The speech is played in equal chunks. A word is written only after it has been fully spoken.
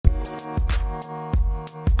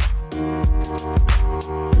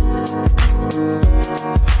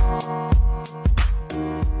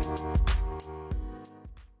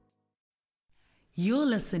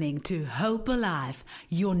listening to Hope Alive,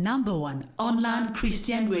 your number one online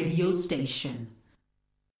Christian radio station.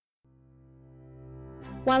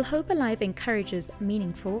 While Hope Alive encourages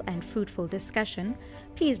meaningful and fruitful discussion,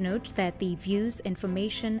 please note that the views,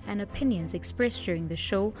 information, and opinions expressed during the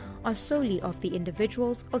show are solely of the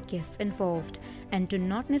individuals or guests involved and do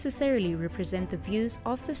not necessarily represent the views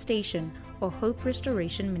of the station or Hope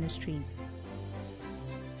Restoration Ministries.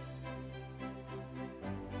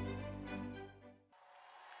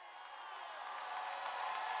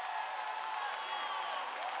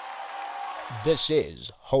 This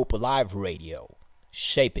is Hope Alive Radio,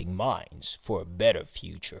 shaping minds for a better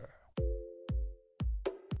future.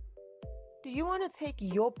 Do you want to take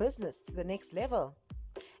your business to the next level?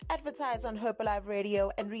 Advertise on Hope Alive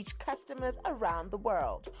Radio and reach customers around the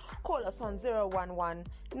world. Call us on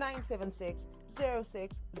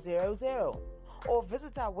 011-976-0600 or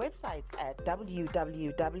visit our website at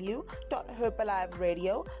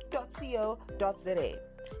www.hopealiveradio.co.za.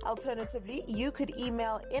 Alternatively, you could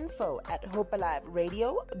email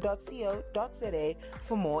info@hopealiveradio.co.za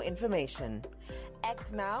for more information.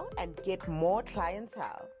 Act now and get more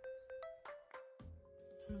clientele.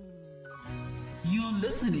 You're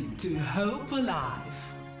listening to Hope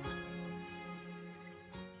Alive.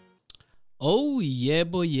 Oh,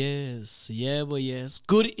 yes.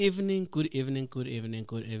 Good evening.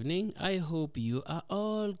 I hope you are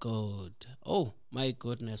all good. Oh, my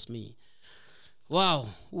goodness me. Wow,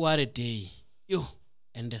 what a day.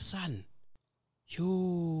 And the sun.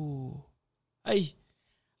 It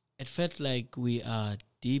felt like we are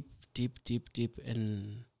deep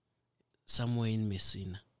in somewhere in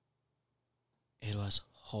Messina. It was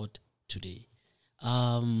hot today.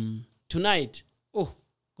 Tonight,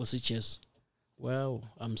 Kosiches. Wow,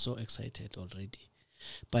 I'm so excited already.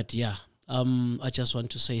 But yeah, I just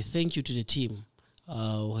want to say thank you to the team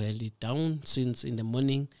who held it down since in the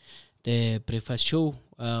morning. The breakfast show,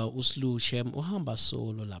 Uslu Shem Uhamba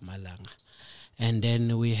Solo La Malanga. And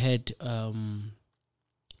then we had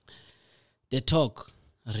the talk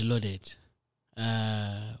reloaded.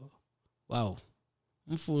 Wow.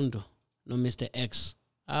 Mfundo. No Mr. X.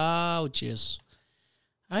 Jeez.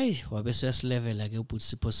 Ay, wabeswes level like you put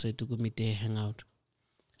supposed to go meet the hangout.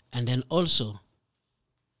 And then also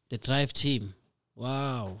the drive team.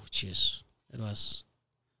 Wow, jeez. It was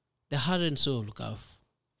the heart and soul of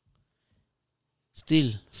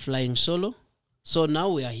still flying solo. So now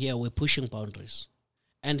we are here, we're pushing boundaries.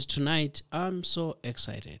 And tonight I'm so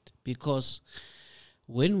excited because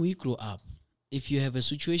when we grow up, if you have a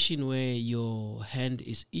situation where your hand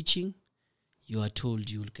is itching, you are told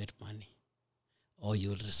you'll get money or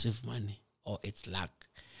you'll receive money or it's luck.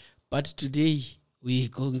 But today we're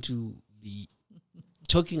going to be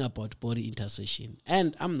talking about body intercession.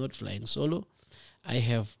 And I'm not flying solo. I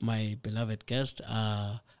have my beloved guest,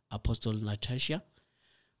 Apostle Natasha.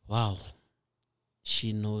 Wow,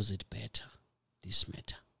 she knows it better, this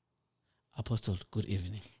matter. Apostle, good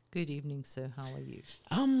evening. Good evening, sir. How are you?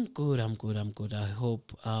 I'm good. I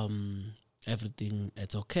hope everything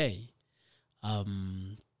is okay.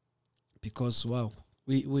 Because, wow,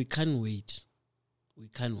 we can't wait. We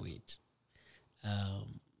can't wait.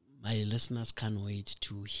 My listeners can't wait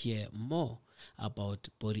to hear more about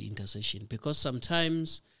body intercession because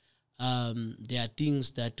sometimes there are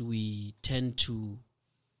things that we tend to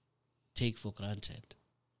take for granted.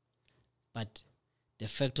 But the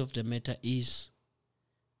fact of the matter is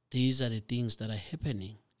these are the things that are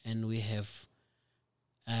happening and we have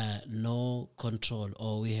no control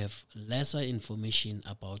or we have lesser information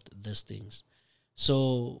about these things.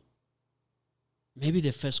 So maybe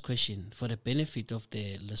the first question for the benefit of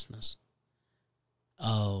the listeners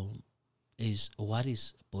is what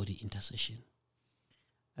is body intercession?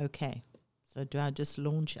 Okay. So do I just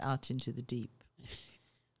launch out into the deep?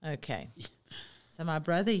 Okay. So my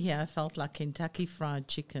brother here felt like Kentucky Fried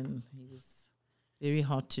Chicken. He was very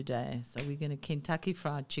hot today. So we're going to Kentucky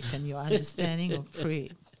Fried Chicken, your understanding of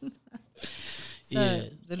prayer. So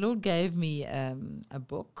the Lord gave me a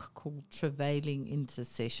book called Travailing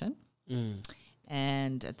Intercession.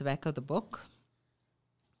 And at the back of the book,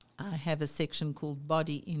 I have a section called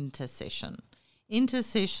Body Intercession.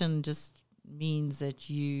 Intercession just means that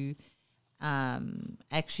you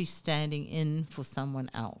actually standing in for someone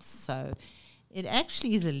else. So it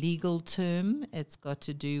actually is a legal term. It's got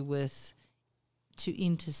to do with to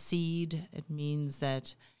intercede. It means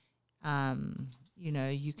that,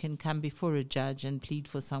 you can come before a judge and plead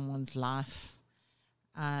for someone's life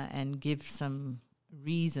and give some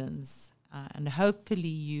reasons. And hopefully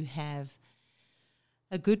you have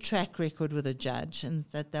a good track record with a judge and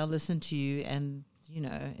that they'll listen to you and,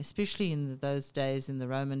 especially in those days in the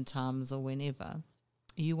Roman times or whenever,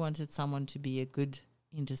 you wanted someone to be a good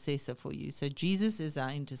intercessor for you. So Jesus is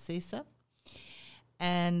our intercessor.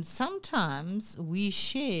 And sometimes we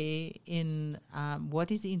share in what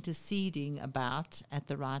is interceding about at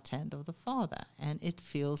the right hand of the Father, and it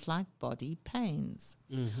feels like body pains.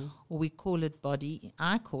 Or we call it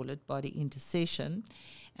I call it body intercession.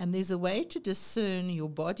 And there's a way to discern your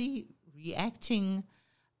body reacting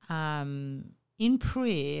in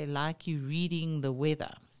prayer like you're reading the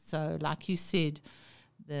weather. So like you said,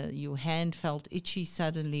 your hand felt itchy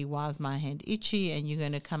suddenly. Why is my hand itchy? And you're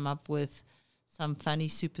going to come up with some funny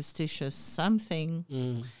superstitious something,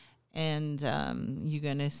 and you're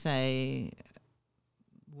going to say,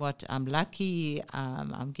 "What? I'm lucky.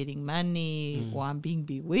 I'm getting money, or I'm being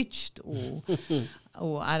bewitched, or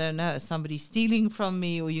or I don't know, somebody's stealing from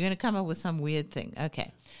me." Or you're going to come up with some weird thing.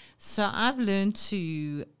 Okay, so I've learned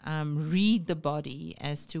to read the body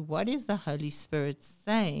as to what is the Holy Spirit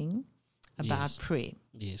saying about prayer.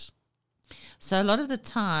 Yes. So a lot of the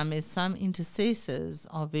time, is some intercessors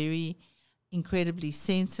are very incredibly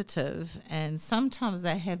sensitive, and sometimes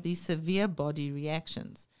they have these severe body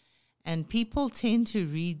reactions, and people tend to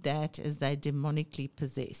read that as they're demonically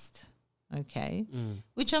possessed. Okay,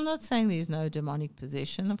 which I'm not saying there's no demonic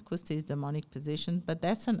possession. Of course there's demonic possession, but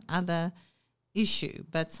that's another issue.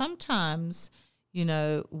 But sometimes,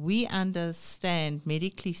 we understand,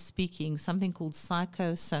 medically speaking, something called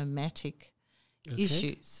psychosomatic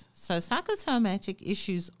issues. So psychosomatic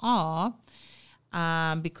issues are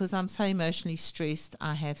because I'm so emotionally stressed,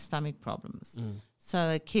 I have stomach problems. So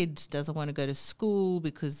a kid doesn't want to go to school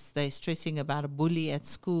because they're stressing about a bully at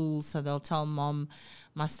school. So they'll tell mom,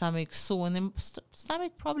 my stomach's sore. And then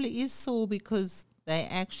stomach probably is sore because they're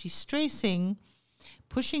actually stressing,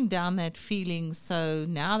 pushing down that feeling. So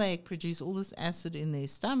now they produce all this acid in their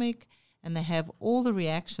stomach, and they have all the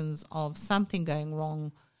reactions of something going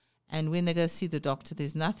wrong. And when they go see the doctor,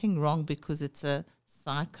 there's nothing wrong because it's a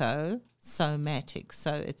psychosomatic.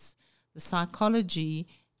 So it's the psychology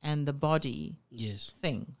and the body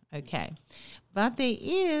thing. Okay. But there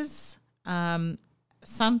is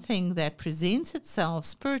something that presents itself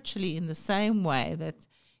spiritually in the same way that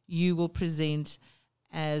you will present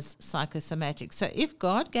as psychosomatic. So if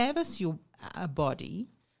God gave us a body,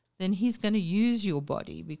 then he's going to use your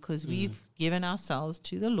body, because we've given ourselves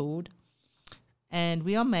to the Lord, and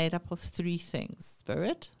we are made up of three things: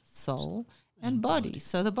 spirit, soul, and body.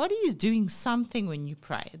 So the body is doing something when you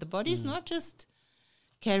pray. The body is not just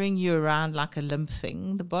carrying you around like a limp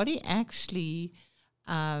thing. The body actually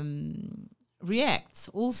reacts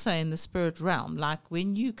also in the spirit realm. Like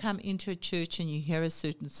when you come into a church and you hear a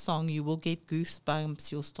certain song, you will get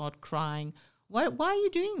goosebumps, you'll start crying. Why are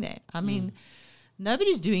you doing that? I mean,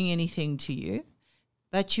 nobody's doing anything to you,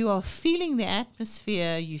 but you are feeling the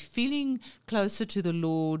atmosphere, you're feeling closer to the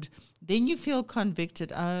Lord. Then you feel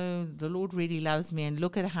convicted. Oh, the Lord really loves me, and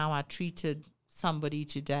look at how I treated somebody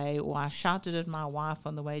today, or I shouted at my wife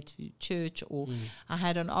on the way to church, or I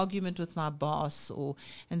had an argument with my boss,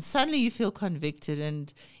 and suddenly you feel convicted,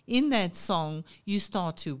 and in that song you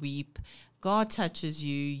start to weep. God touches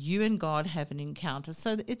you, you and God have an encounter.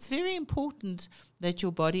 So it's very important that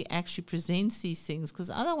your body actually presents these things, because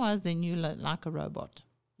otherwise then you look like a robot.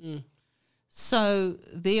 So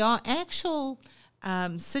there are actual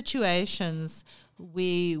situations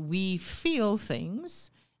where we feel things,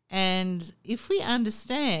 and if we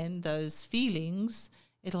understand those feelings,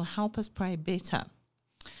 it'll help us pray better.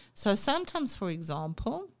 So sometimes, for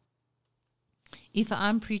example, if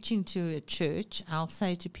I'm preaching to a church, I'll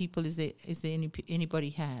say to people, is there anybody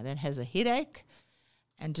here that has a headache?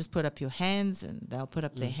 And just put up your hands, and they'll put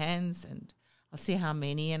up their hands, and I'll see how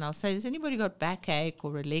many, and I'll say, has anybody got backache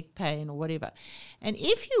or a leg pain or whatever? And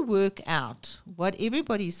if you work out what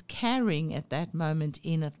everybody's carrying at that moment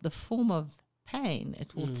in the form of pain,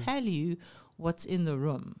 it will tell you what's in the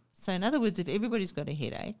room. So in other words, if everybody's got a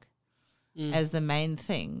headache as the main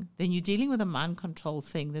thing, then you're dealing with a mind-controlled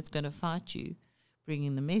thing that's going to fight you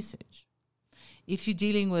bringing the message. If you're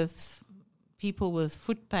dealing with people with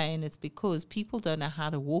foot pain, it's because people don't know how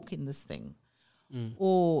to walk in this thing.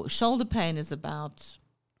 Or shoulder pain is about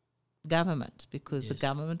government, because the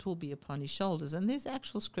government will be upon his shoulders. And there's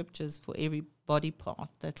actual scriptures for every body part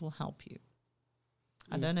that will help you.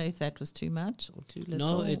 I don't know if that was too much or too little.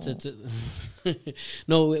 No, it's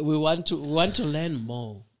no. We want to learn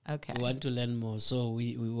more. Okay. We want to learn more, so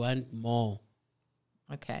we want more.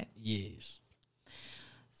 Okay. Yes.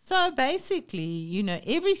 So basically,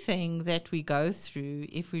 everything that we go through,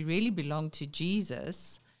 if we really belong to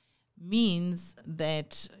Jesus, means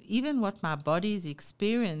that even what my body is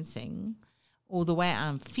experiencing, or the way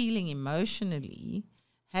I'm feeling emotionally,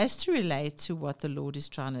 has to relate to what the Lord is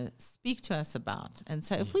trying to speak to us about. And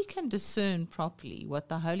so if we can discern properly what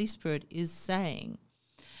the Holy Spirit is saying,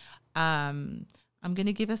 I'm going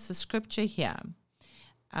to give us a scripture here.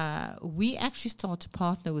 We actually start to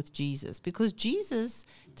partner with Jesus, because Jesus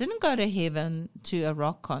didn't go to heaven to a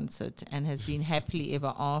rock concert and has been happily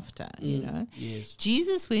ever after, you know. Yes.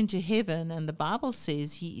 Jesus went to heaven, and the Bible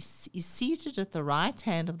says he is seated at the right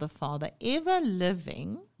hand of the Father, ever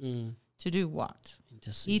living to do what?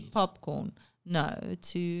 Intercede. Eat popcorn. No,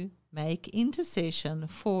 to make intercession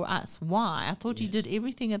for us. Why? I thought he did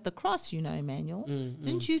everything at the cross, you know, Emmanuel.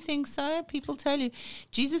 Didn't you think so? People tell you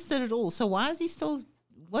Jesus did it all. So why is he still,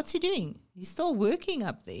 what's he doing? He's still working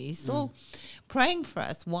up there. He's still praying for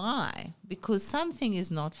us. Why? Because something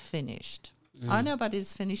is not finished. I know, but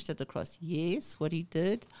it's finished at the cross. Yes, what he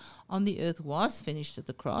did on the earth was finished at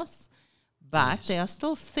the cross, but there are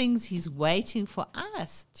still things he's waiting for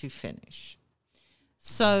us to finish.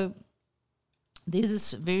 So there's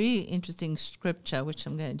this very interesting scripture which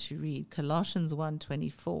I'm going to read, Colossians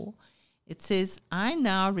 1:24. It says, I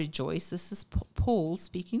now rejoice, this is Paul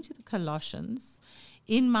speaking to the Colossians,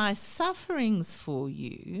 in my sufferings for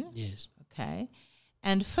you, Yes. okay,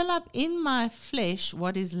 and fill up in my flesh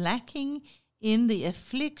what is lacking in the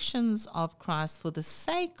afflictions of Christ for the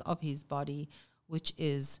sake of his body, which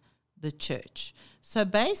is the church. So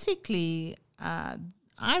basically, I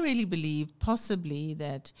really believe possibly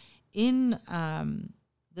that in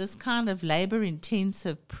this kind of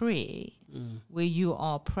labor-intensive prayer, where you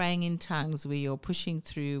are praying in tongues, where you're pushing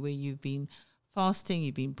through, where you've been fasting,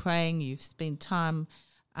 you've been praying, you've spent time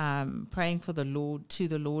praying for the Lord, to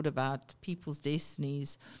the Lord about people's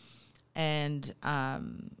destinies, and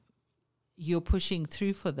you're pushing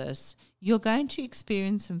through for this, you're going to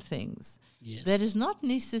experience some things. Yes. That is not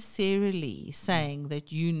necessarily saying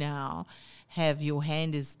that you now have your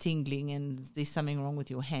hand is tingling and there's something wrong with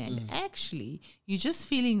your hand. Actually, you're just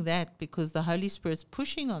feeling that because the Holy Spirit's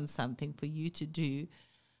pushing on something for you to do.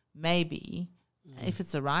 Maybe if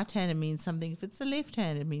it's the right hand, it means something. If it's the left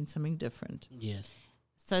hand, it means something different. Yes.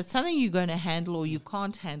 So it's something you're going to handle, or you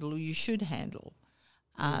can't handle, or you should handle.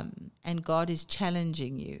 And God is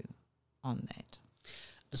challenging you on that.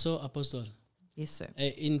 So, Apostle, Yes, sir.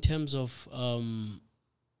 in terms of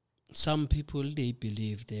some people, they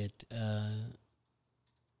believe that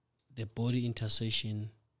the body intercession,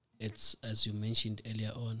 it's, as you mentioned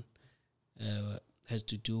earlier on, has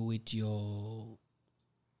to do with your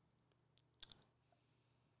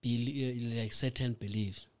like certain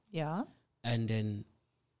beliefs. Yeah. And then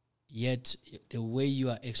yet the way you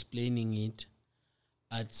are explaining it,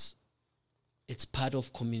 it's part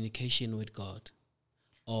of communication with God,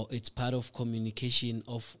 or it's part of communication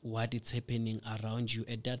of what is happening around you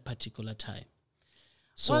at that particular time.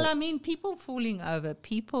 So Well, I mean, people falling over,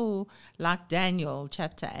 people like Daniel,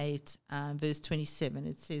 chapter 8, verse 27,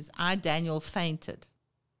 it says, I, Daniel, fainted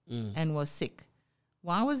and was sick.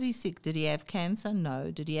 Why was he sick? Did he have cancer? No.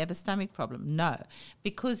 Did he have a stomach problem? No.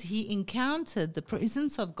 Because he encountered the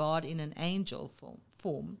presence of God in an angel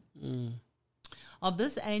form of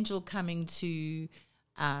this angel coming to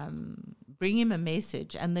bring him a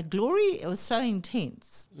message. And the glory was so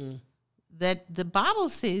intense that the Bible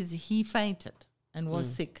says he fainted and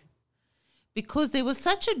was sick, because there was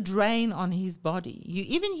such a drain on his body. You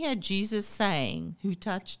even hear Jesus saying, who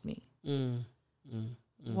touched me?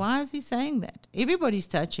 Why is he saying that? Everybody's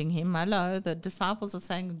touching him. Hello, the disciples are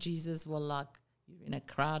saying Jesus, well, like, you're in a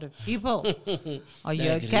crowd of people. Are you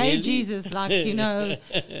Like, okay, really? Jesus? Like, you know,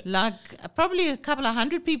 like probably a couple of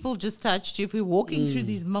hundred people just touched you if we're walking through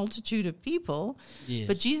this multitude of people. Yes.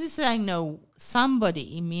 But Jesus is saying, no,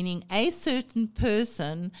 somebody, meaning a certain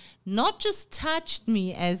person, not just touched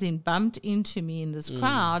me as in bumped into me in this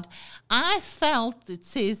crowd. I felt, it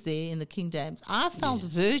says there in the King James, I felt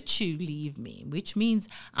virtue leave me, which means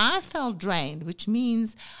I felt drained, which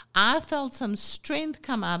means I felt some strength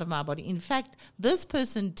come out of my body. In fact, this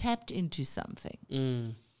person tapped into something.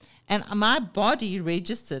 And my body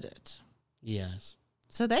registered it. Yes.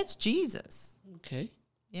 So that's Jesus. Okay.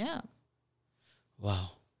 Yeah.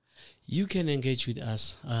 Wow. You can engage with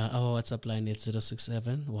us. Our WhatsApp line is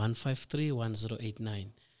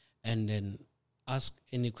 067-153-1089. And then ask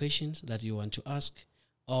any questions that you want to ask,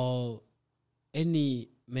 or any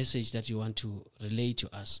message that you want to relay to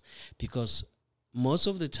us. Because most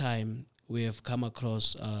of the time we have come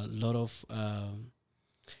across a lot of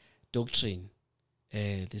doctrine.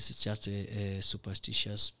 This is just a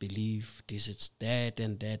superstitious belief. This is that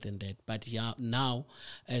and that and that. But yeah, now,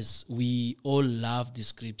 as we all love the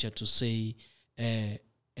scripture to say, a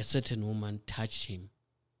certain woman touched him,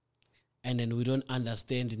 and then we don't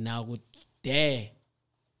understand now. There,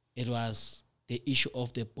 it was the issue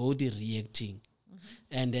of the body reacting.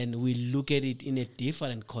 And then we look at it in a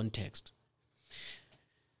different context.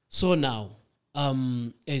 So now,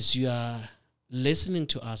 as you are listening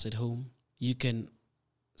to us at home, you can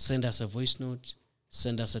send us a voice note,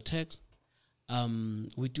 send us a text.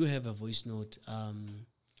 We do have a voice note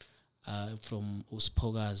from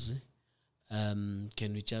Uspogazi.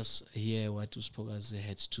 Can we just hear what Uspogazi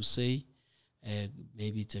had to say?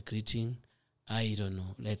 Maybe it's a greeting. I don't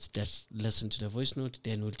know. Let's just listen to the voice note,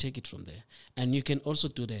 then we'll take it from there. And you can also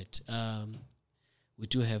do that. We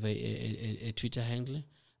do have a Twitter handle,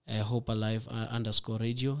 Hope Alive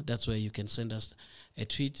 _radio. That's where you can send us a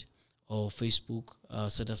tweet, or Facebook,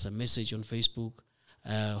 send us a message on Facebook,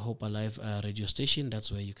 Hope Alive radio station. That's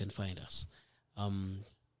where you can find us.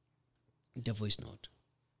 The voice note.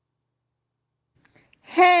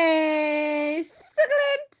 Hey,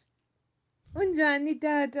 Sigrid! Unjani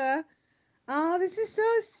Dada. Oh, this is so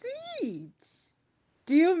sweet.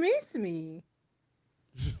 Do you miss me?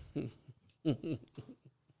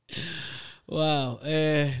 Wow.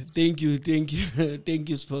 Thank you. Thank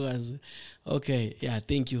you, Spogas. Okay. Yeah,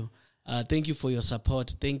 thank you. Thank you for your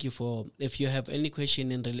support. Thank you for, if you have any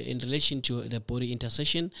question in relation to the body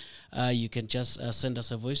intercession, you can just send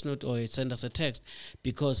us a voice note or send us a text,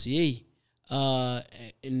 because in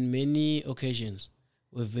many occasions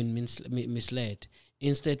we've been misled.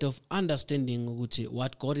 Instead of understanding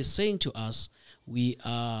what God is saying to us, we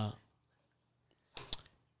are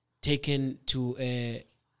taken to a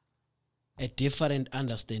different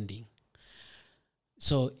understanding.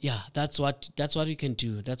 So yeah, that's what you can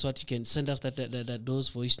do. That's what you can send us those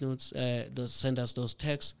voice notes, send us those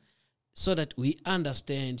texts, so that we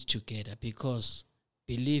understand together. Because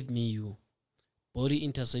believe me, body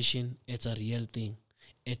intercession, it's a real thing.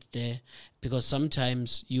 It's there, because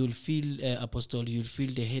sometimes you'll feel, Apostle, you'll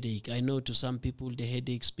feel the headache. I know to some people the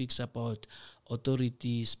headache speaks about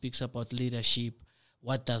authority, speaks about leadership.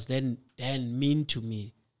 What does then mean to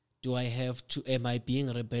me? Am I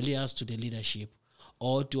being rebellious to the leadership?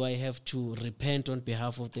 Or do I have to repent on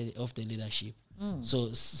behalf of the leadership?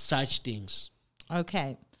 So such things.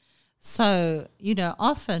 Okay. So,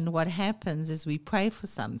 often what happens is we pray for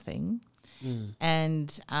something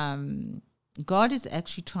and God is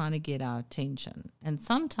actually trying to get our attention. And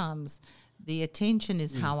sometimes the attention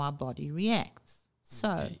is how our body reacts.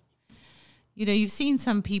 So, you've seen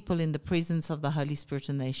some people in the presence of the Holy Spirit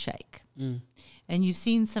and they shake. And you've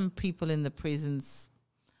seen some people in the presence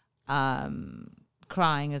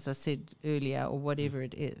crying, as I said earlier, or whatever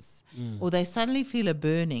it is. Or they suddenly feel a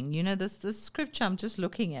burning. This scripture, I'm just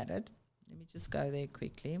looking at it. Let me just go there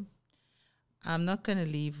quickly. I'm not going to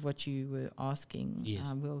leave what you were asking.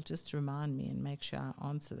 Yes. Will just remind me and make sure I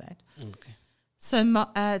answer that. Okay. So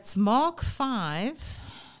it's Mark 5.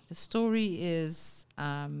 The story is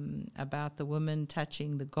about the woman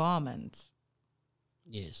touching the garment.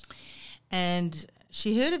 Yes. And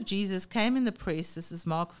she heard of Jesus, came in the press, this is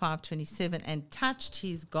Mark 5:27, and touched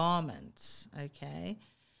his garment. Okay.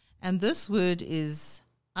 And this word is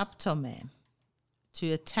aptome,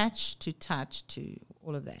 to attach, to touch, to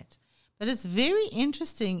all of that. But it's very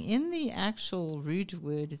interesting. In the actual root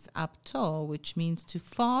word, it's apto, which means to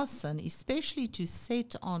fasten, especially to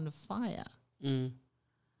set on fire.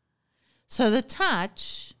 So the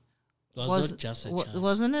touch not just a touch.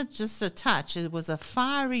 Wasn't it just a touch? It was a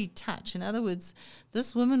fiery touch. In other words,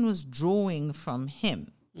 this woman was drawing from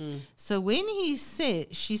him. So when she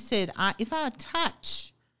said, if I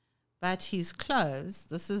touch but his clothes,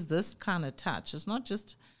 this is this kind of touch. It's not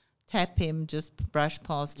just tap him, just brush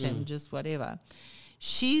past him, just whatever.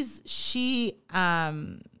 She said,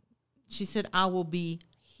 I will be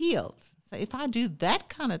healed. So if I do that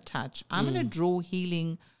kind of touch, I'm going to draw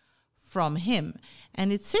healing from him.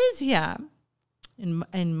 And it says here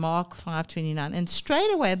in Mark 5:29, and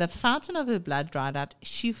straight away the fountain of her blood dried out.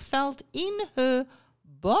 She felt in her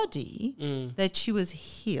body that she was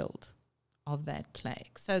healed of that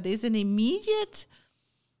plague. So there's an immediate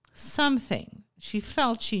something. She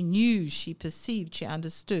felt, she knew, she perceived, she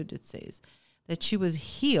understood, it says, that she was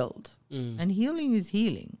healed. And healing is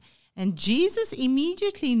healing. And Jesus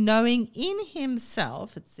immediately knowing in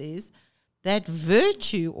himself, it says, that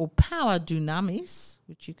virtue or power, dunamis,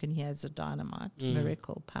 which you can hear as a dynamite,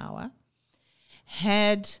 miracle power,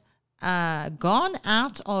 had gone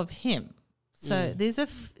out of him. So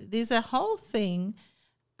there's a whole thing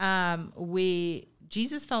where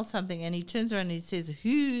Jesus felt something and he turns around and he says,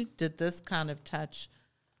 who did this kind of touch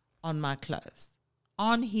on my clothes?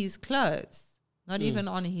 On his clothes, not even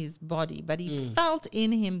on his body, but he felt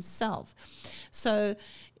in himself. So,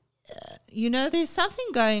 there's something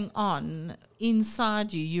going on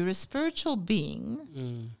inside you. You're a spiritual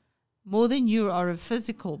being more than you are a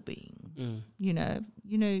physical being. You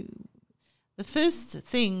know, the first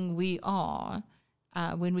thing we are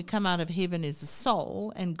when we come out of heaven is a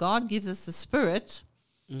soul, and God gives us a spirit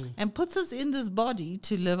and puts us in this body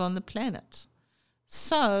to live on the planet.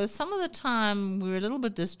 So some of the time we're a little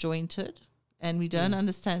bit disjointed and we don't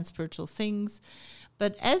understand spiritual things.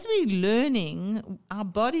 But as we're learning, our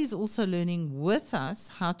body's also learning with us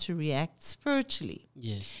how to react spiritually.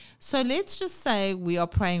 Yes. So let's just say we are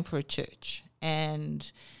praying for a church,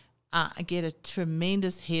 and I get a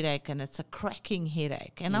tremendous headache, and it's a cracking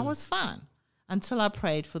headache. And I was fine until I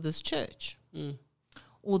prayed for this church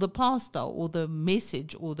or the pastor or the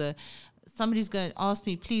message or somebody's going to ask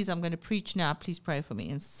me, please, I'm going to preach now, please pray for me.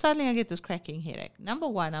 And suddenly I get this cracking headache. Number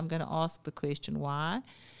one, I'm going to ask the question, why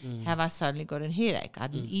have I suddenly got a headache? I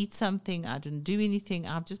didn't eat something. I didn't do anything.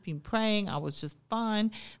 I've just been praying. I was just fine.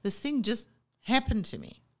 This thing just happened to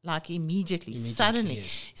me, like immediately suddenly.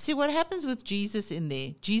 Yes. See what happens with Jesus in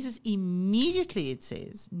there? Jesus immediately, it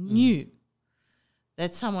says, knew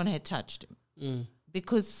that someone had touched him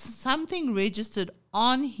because something registered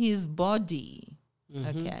on his body,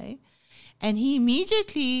 okay? And he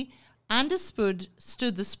immediately understood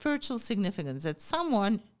the spiritual significance, that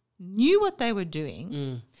someone knew what they were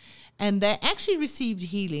doing and they actually received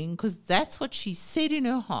healing, because that's what she said in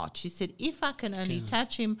her heart. She said, if I can only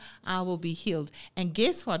touch him, I will be healed. And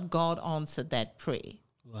guess what? God answered that prayer.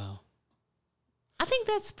 Wow. I think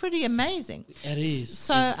that's pretty amazing. It is.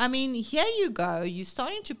 So, I mean, here you go. You're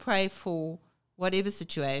starting to pray for whatever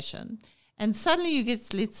situation, and suddenly you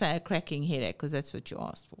get, let's say, a cracking headache, because that's what you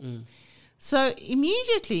asked for. So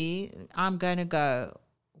immediately I'm going to go,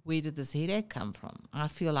 where did this headache come from? I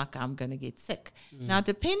feel like I'm going to get sick. Now,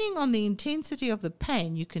 depending on the intensity of the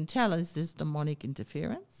pain, you can tell, is this demonic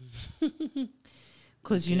interference?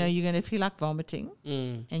 Because, you know, you're going to feel like vomiting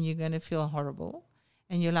and you're going to feel horrible.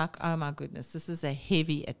 And you're like, oh, my goodness, this is a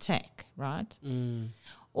heavy attack, right?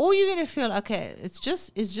 Or you're going to feel, okay, it's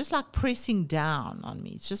just like pressing down on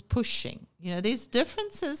me. It's just pushing. You know, there's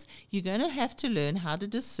differences. You're going to have to learn how to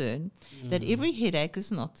discern that every headache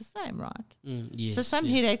is not the same, right? Yes, So some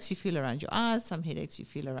headaches you feel around your eyes, some headaches you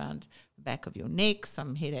feel around the back of your neck,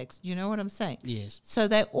 some headaches, you know what I'm saying? Yes. So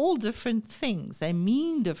they're all different things. They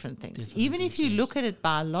mean different things. Even if you look at it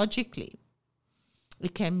biologically,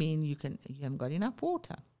 it can mean you haven't got enough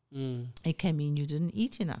water. It can mean you didn't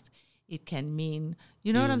eat enough. It can mean,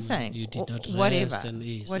 you know what I'm saying? You did not whatever, rest and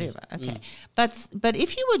eat. whatever. Yes. Okay, but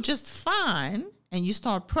if you were just fine and you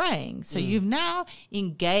start praying, so you've now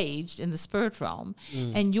engaged in the spirit realm,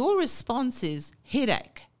 and your response is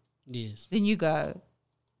headache. Yes. Then you go,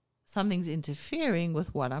 something's interfering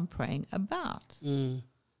with what I'm praying about.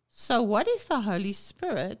 So what if the Holy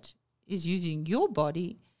Spirit is using your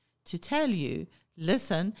body to tell you,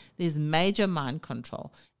 listen, there's major mind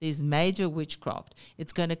control. There's major witchcraft.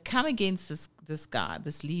 It's going to come against this guy,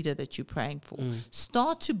 this leader that you're praying for.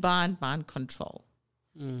 Start to bind mind control.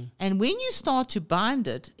 And when you start to bind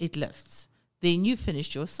it, it lifts. Then you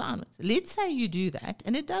finished your assignment. Let's say you do that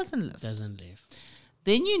and it doesn't lift.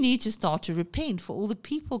 Then you need to start to repent for all the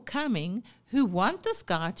people coming who want this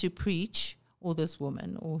guy to preach, or this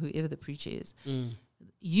woman, or whoever the preacher is.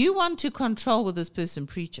 You want to control what this person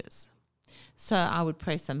preaches. So I would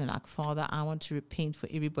pray something like, Father, I want to repent for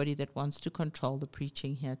everybody that wants to control the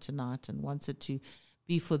preaching here tonight and wants it to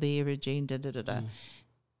be for their agenda.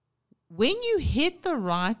 When you hit the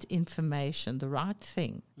right information, the right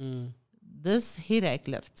thing, this headache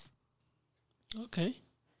lifts. Okay.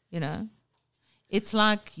 You know, it's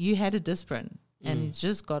like you had a Disprin and it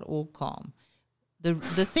just got all calm. The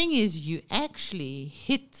thing is, you actually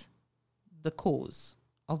hit the cause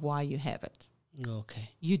of why you have it. Okay.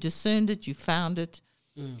 You discerned it, you found it.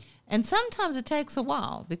 And sometimes it takes a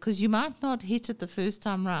while, because you might not hit it the first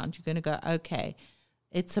time round. You're going to go, okay,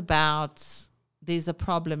 it's about, there's a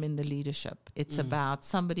problem in the leadership. It's about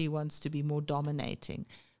somebody wants to be more dominating.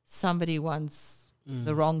 Somebody wants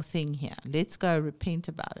the wrong thing here. Let's go repent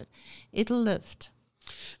about it. It'll lift.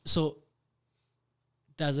 So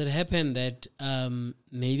does it happen that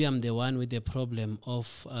maybe I'm the one with the problem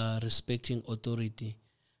of respecting authority,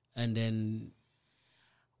 and then...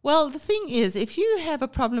 Well, the thing is, if you have a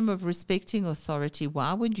problem of respecting authority,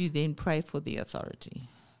 why would you then pray for the authority?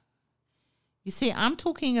 You see, I'm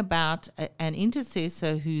talking about an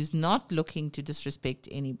intercessor who's not looking to disrespect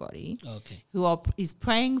anybody, who is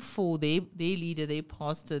praying for their leader, their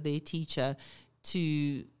pastor, their teacher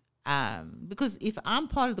to... because if I'm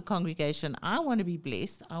part of the congregation, I want to be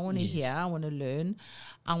blessed. I want to hear. I want to learn.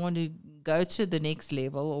 I want to go to the next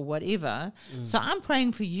level or whatever. So I'm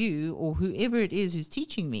praying for you or whoever it is who's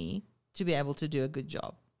teaching me to be able to do a good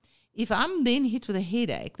job. if I'm then hit with a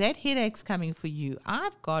headache, that headache's coming for you.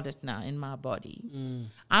 I've got it now in my body.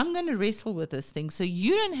 I'm going to wrestle with this thing so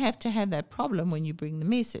you don't have to have that problem when you bring the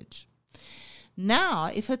message. Now,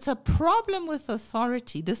 if it's a problem with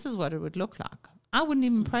authority, this is what it would look like. I wouldn't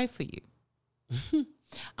even pray for you.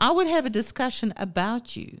 I would have a discussion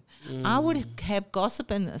about you. I would have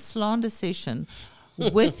gossip and a slander session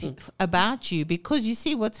about you, because you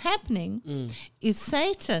see what's happening is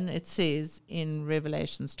Satan, it says in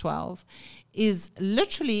Revelations 12, is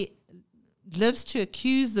literally lives to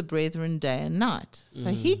accuse the brethren day and night. So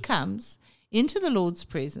he comes into the Lord's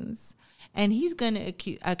presence and he's going to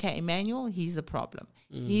accuse, okay, Emmanuel, he's a problem.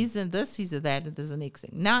 He's in this, he's in that, and there's the next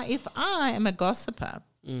thing. Now, if I am a gossiper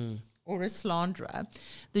or a slanderer,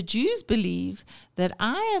 the Jews believe that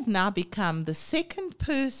I have now become the second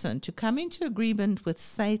person to come into agreement with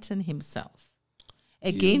Satan himself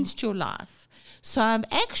against your life. So I've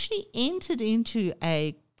actually entered into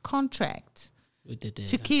a contract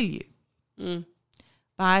to kill you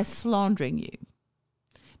by slandering you.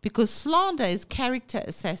 Because slander is character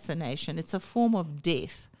assassination. It's a form of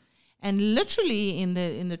death. And literally in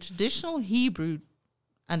the traditional Hebrew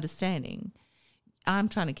understanding, I'm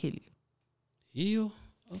trying to kill you. You?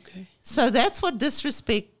 Okay. So that's what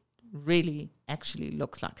disrespect really actually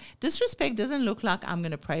looks like. Disrespect doesn't look like I'm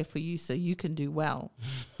going to pray for you so you can do well.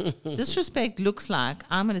 Disrespect looks like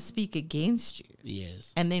I'm going to speak against you.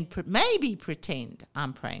 Yes. And then maybe pretend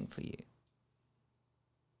I'm praying for you.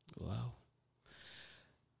 Wow.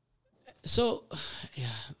 So,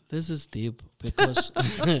 yeah, this is deep because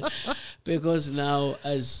because now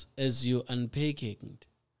as you unpacking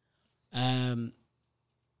it,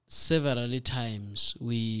 several times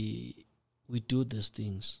we do these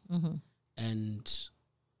things and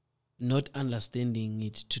not understanding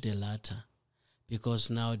it to the latter,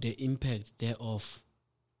 because now the impact thereof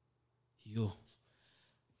you.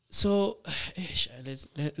 So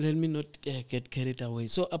let me not get carried away.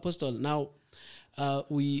 So Apostle, now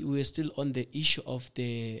we're still on the issue of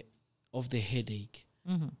the headache,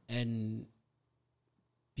 and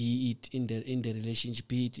be it in the relationship,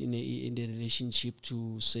 be it in the relationship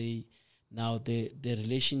to say now the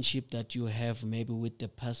relationship that you have maybe with the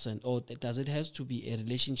person, or does it have to be a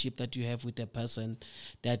relationship that you have with the person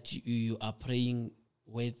that you are praying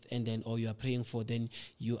with, and then or you are praying for, then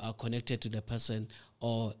you are connected to the person,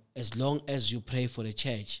 or as long as you pray for the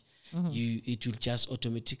church, it will just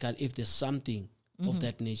automatically, if there's something of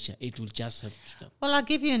that nature, it will just have to. Well, I'll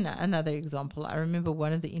give you another example. I remember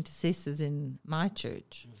one of the intercessors in my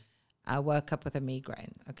church. I woke up with a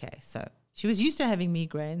migraine. Okay, so she was used to having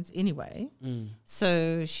migraines anyway.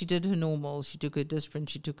 So she did her normal. She took her Disprin,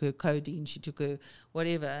 she took her codeine, she took her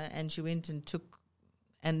whatever, and she went and took,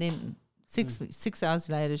 and then 6 hours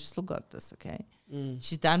later, she still got this, okay?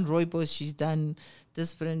 She's done Rooibos, she's done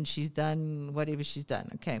Disprin, she's done whatever she's done,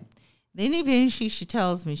 okay? Then eventually she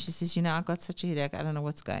tells me, she says, I got such a headache, I don't know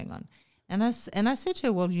what's going on. And I said to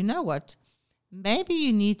her, well, you know what? Maybe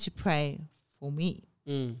you need to pray for me.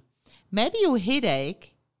 Maybe your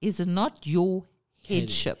headache is not your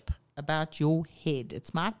headship, about your head.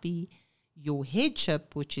 It might be your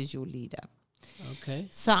headship, which is your leader. Okay.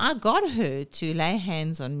 So I got her to lay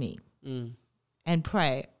hands on me and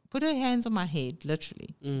pray. Put her hands on my head,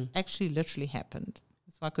 literally. It's actually literally happened.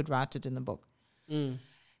 That's why I could write it in the book.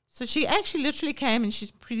 So she actually literally came and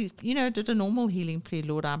she's pretty, did a normal healing prayer.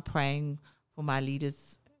 Lord, I'm praying for my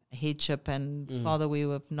leader's headship, and Father, we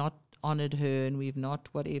have not honored her and we've not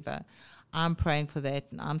whatever. I'm praying for that,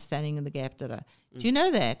 and I'm standing in the gap. Do you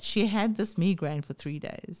know that she had this migraine for 3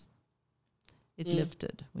 days? It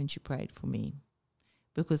lifted when she prayed for me,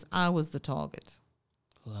 because I was the target.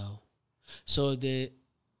 Wow. So the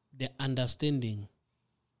understanding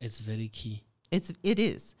is very key. It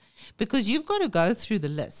is, because you've got to go through the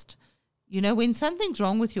list. When something's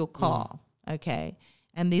wrong with your car, okay,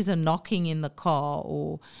 and there's a knocking in the car,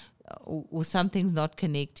 or something's not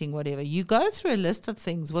connecting, whatever, you go through a list of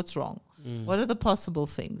things. What's wrong? What are the possible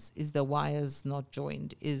things? Is the wires not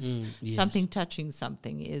joined? Is something touching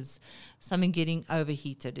something? Is something getting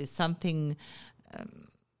overheated? Is something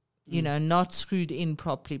not screwed in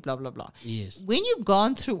properly, blah, blah, blah. Yes. When you've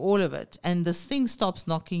gone through all of it and this thing stops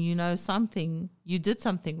knocking, you did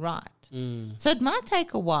something right. So it might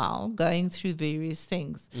take a while going through various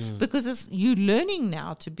things, because you're learning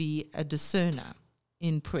now to be a discerner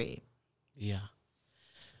in prayer. Yeah.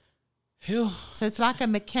 Phew. So it's like a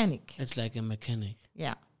mechanic. It's like a mechanic.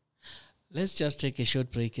 Yeah. Let's just take a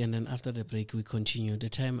short break, and then after the break we continue. The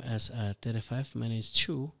time is 35 minutes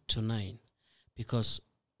to 9, because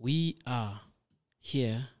we are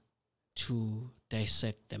here to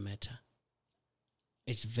dissect the matter.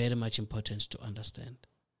 It's very much important to understand.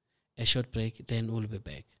 a short break, then we'll be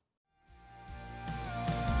back.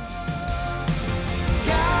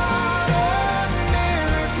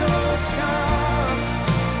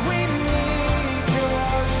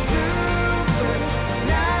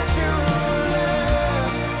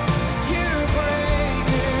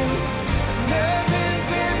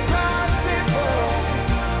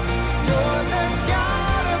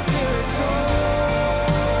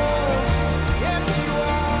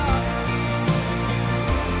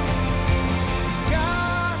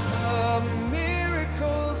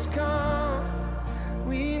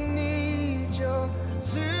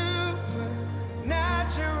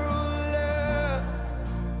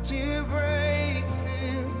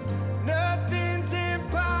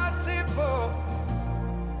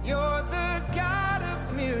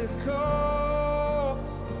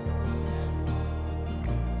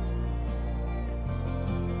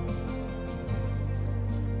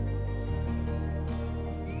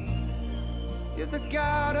 You're the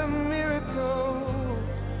God of miracles.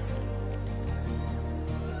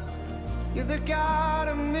 You're the God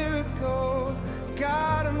of miracles.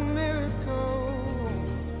 God of miracles.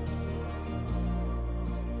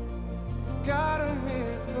 God of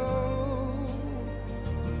miracles.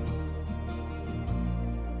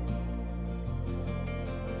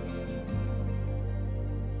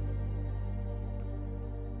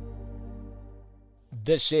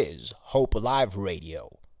 This is Hope Alive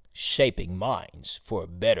Radio, shaping minds for a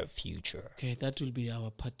better future. Okay, that will be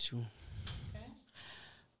our part 2. Okay.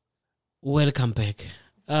 Welcome back.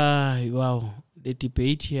 Wow, the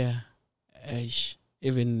debate here,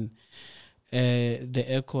 even the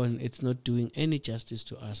aircon, it's not doing any justice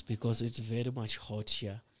to us because it's very much hot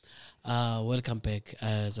here. Welcome back.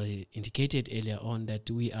 As I indicated earlier on, that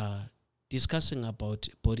we are discussing about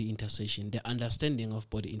body intercession, the understanding of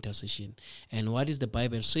body intercession, and what is the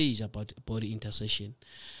Bible says about body intercession.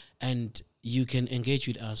 And you can engage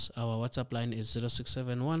with us. Our WhatsApp line is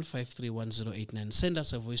 0671531089. Send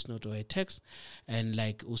us a voice note or a text. And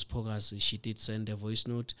like Uspogas, she did send a voice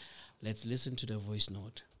note. Let's listen to the voice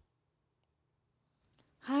note.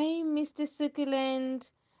 Hi, Mr.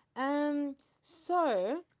 Succulent.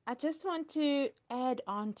 So I just want to add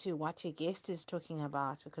on to what your guest is talking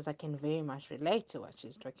about because I can very much relate to what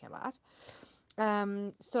she's talking about.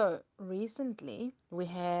 So recently we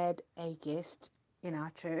had a guest in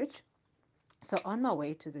our church. So on my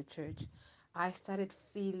way to the church, I started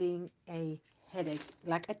feeling a headache,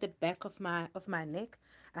 like at the back of my neck.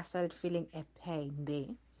 I started feeling a pain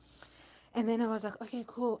there. And then I was like, okay,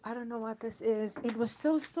 cool. I don't know what this is. It was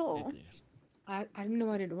so sore. I didn't know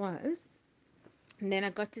what it was. And then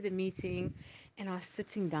I got to the meeting and I was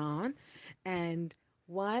sitting down. And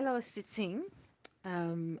while I was sitting,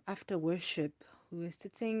 after worship, we were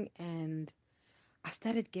sitting and I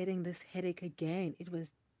started getting this headache again. It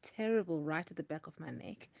was terrible right at the back of my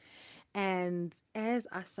neck. And as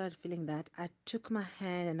I started feeling that, I took my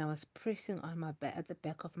hand and I was pressing on my back at the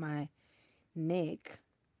back of my neck.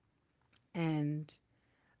 And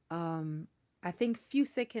I think few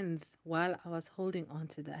seconds while I was holding on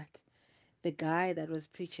to that, the guy that was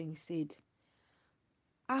preaching said,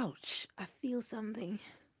 "Ouch, I feel something.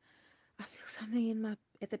 I feel something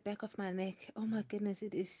at the back of my neck. Oh my goodness,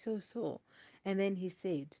 it is so sore." And then he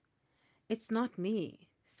said, "It's not me.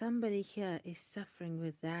 Somebody here is suffering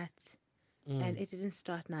with that." And it didn't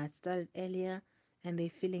start now. It started earlier and they're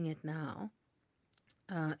feeling it now.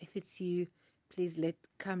 If it's you, please let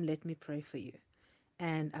me pray for you.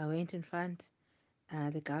 And I went in front.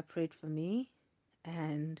 The guy prayed for me.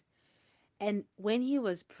 And when he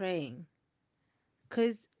was praying,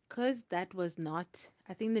 because that was not,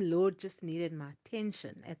 I think the Lord just needed my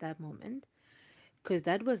attention at that moment. Because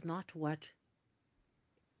that was not what,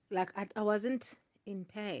 like I wasn't in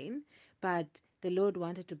pain, but the Lord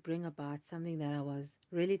wanted to bring about something that I was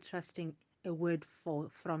really trusting a word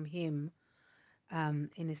from him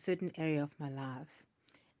in a certain area of my life.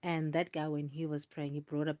 And that guy, when he was praying, he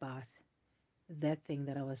brought about that thing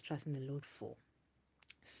that I was trusting the Lord for.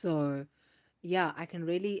 So yeah, I can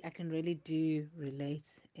really do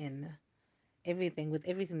relate in everything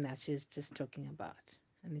that she's just talking about.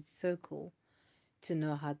 And it's so cool to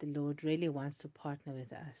know how the Lord really wants to partner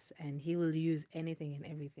with us, and he will use anything and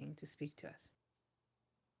everything to speak to us.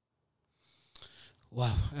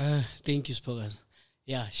 Wow. Thank you, Spogas.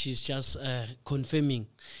 Yeah, she's just confirming.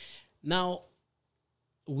 Now,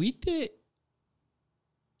 with the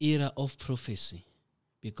era of prophecy,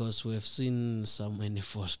 because we've seen so many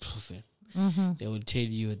false prophets, they will tell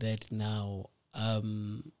you that now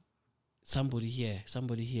somebody here,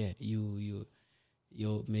 you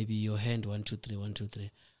maybe your hand 1 2 3 1 2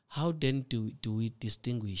 3. How then do we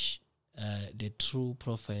distinguish the true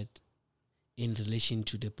prophet in relation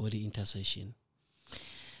to the body intercession.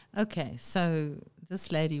 Okay, so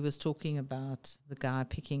this lady was talking about the guy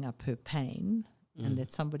picking up her pain and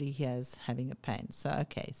that somebody here is having a pain. So,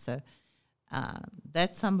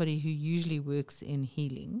 that's somebody who usually works in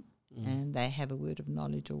healing and they have a word of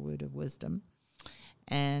knowledge or word of wisdom.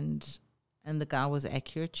 And the guy was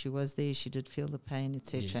accurate. She was there. She did feel the pain,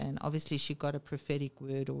 etc. Yes. And obviously she got a prophetic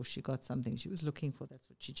word or she got something she was looking for. That's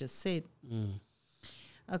what she just said.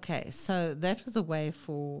 Okay, so that was a way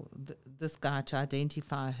for this guy to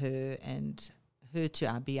identify her and her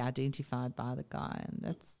to be identified by the guy. And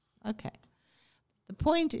that's okay. The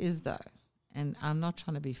point is, though, and I'm not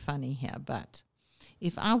trying to be funny here, but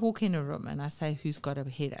if I walk in a room and I say, who's got a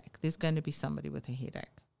headache? There's going to be somebody with a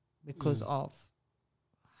headache because of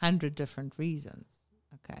 100 different reasons.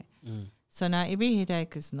 Okay. So now every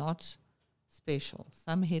headache is not special.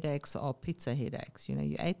 Some headaches are pizza headaches. You know,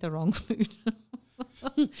 you ate the wrong food.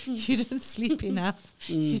 You didn't sleep enough.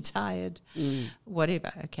 You're tired.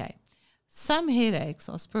 Whatever. Okay. Some headaches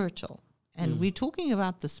are spiritual. And we're talking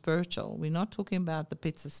about the spiritual. We're not talking about the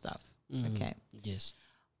pizza stuff. Okay. Yes.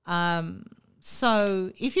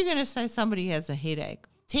 So if you're going to say somebody has a headache,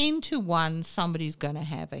 10 to 1, somebody's going to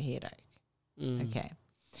have a headache. Okay.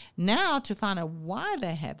 Now to find out why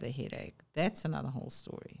they have the headache, that's another whole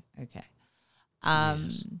story. Okay.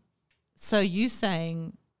 Yes. So you're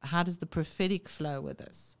saying, how does the prophetic flow with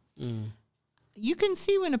this? You can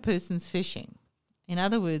see when a person's fishing. In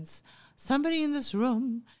other words, somebody in this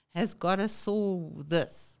room has got a sore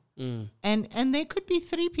this. And there could be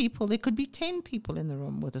 3 people, there could be 10 people in the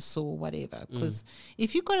room with a sore whatever. Because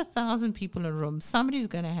if you've got 1,000 people in a room, somebody's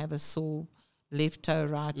going to have a sore left toe,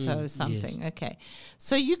 right toe, something. Yes. Okay.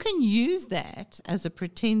 So you can use that as a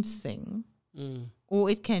pretense thing or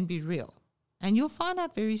it can be real. And you'll find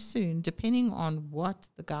out very soon, depending on what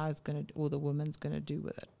the guy's going to or the woman's going to do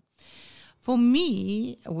with it. For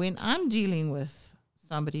me, when I'm dealing with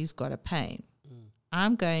somebody's got a pain,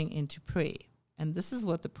 I'm going into prayer. And this is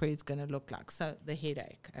what the prayer is going to look like. So the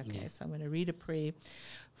headache. Okay, so I'm going to read a prayer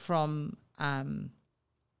from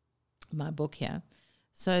my book here.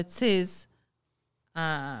 So it says,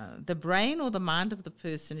 the brain or the mind of the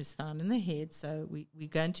person is found in the head. So we're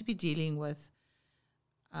going to be dealing with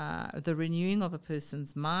the renewing of a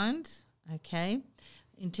person's mind. Okay.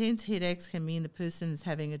 Intense headaches can mean the person is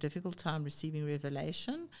having a difficult time receiving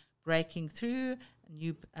revelation, breaking through a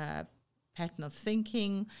new pattern of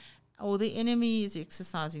thinking, or the enemy is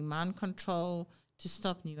exercising mind control to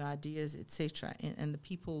stop new ideas, etc., and the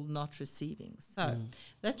people not receiving. So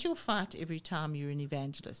that's your fight every time you're an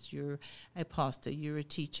evangelist, you're a pastor, you're a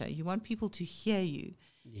teacher. You want people to hear you.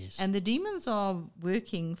 Yes. And the demons are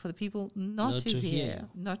working for the people not to hear,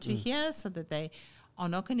 so that they are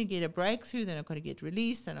not going to get a breakthrough, they're not going to get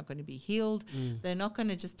released, they're not going to be healed, they're not going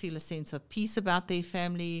to just feel a sense of peace about their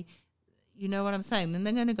family. You know what I'm saying? Then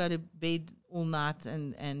they're going to go to bed all night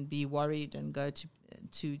and be worried and go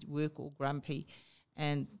to work all grumpy,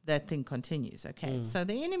 and that thing continues. Okay, so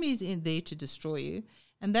the enemy is in there to destroy you,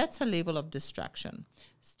 and that's a level of destruction,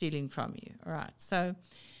 stealing from you. All right, so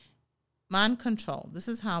mind control. This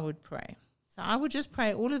is how I would pray. So I would just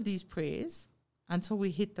pray all of these prayers until we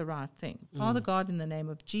hit the right thing. Father God, in the name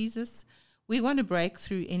of Jesus, we want to break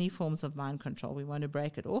through any forms of mind control. We want to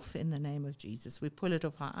break it off in the name of Jesus. We pull it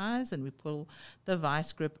off our eyes and we pull the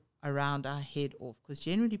vice grip around our head off. Because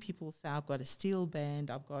generally people say, I've got a steel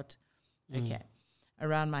band, I've got,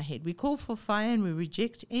 around my head. We call for fire and we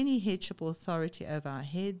reject any headship or authority over our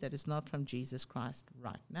head that is not from Jesus Christ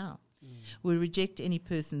right now. We reject any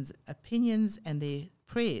person's opinions and their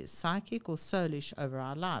prayers, psychic or soulish, over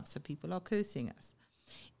our lives. So people are cursing us.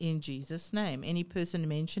 In Jesus' name. Any person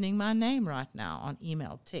mentioning my name right now on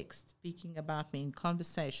email, text, speaking about me in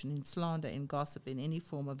conversation, in slander, in gossip, in any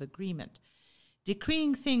form of agreement,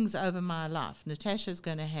 decreeing things over my life. Natasha's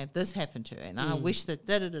going to have this happen to her, and I wish that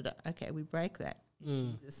da-da-da-da. Okay, we break that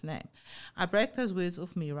in Jesus' name. I break those words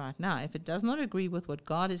off me right now. If it does not agree with what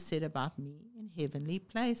God has said about me in heavenly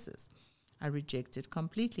places, I reject it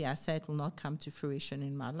completely. I say it will not come to fruition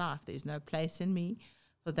in my life. There's no place in me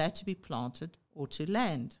for that to be planted or to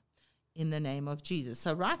land in the name of Jesus.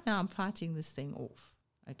 So right now I'm fighting this thing off,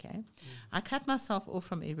 okay? I cut myself off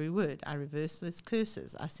from every word. I reverse those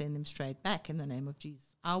curses. I send them straight back in the name of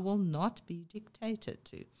Jesus. I will not be dictated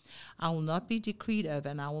to. I will not be decreed over,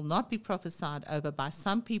 and I will not be prophesied over by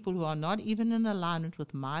some people who are not even in alignment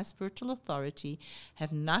with my spiritual authority,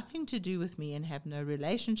 have nothing to do with me and have no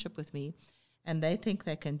relationship with me, and they think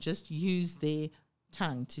they can just use their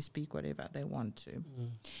tongue to speak whatever they want to.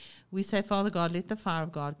 We say, Father God, let the fire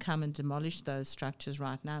of God come and demolish those structures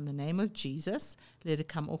right now in the name of Jesus. Let it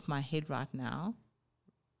come off my head right now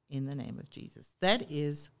in the name of Jesus. That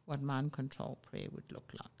is what mind control prayer would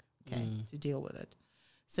look like, okay, to deal with it.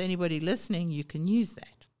 So anybody listening, you can use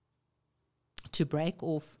that to break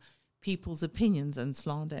off people's opinions and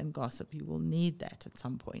slander and gossip. You will need that at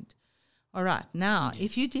some point. All right. Now,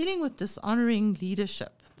 if you're dealing with dishonoring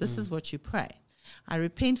leadership, this is what you pray. I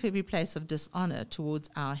repent for every place of dishonor towards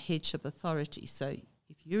our headship authority. So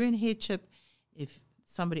if you're in headship, if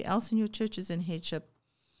somebody else in your church is in headship,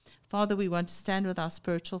 Father, we want to stand with our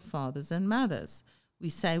spiritual fathers and mothers. We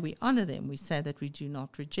say we honor them. We say that we do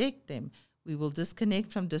not reject them. We will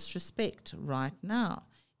disconnect from disrespect right now.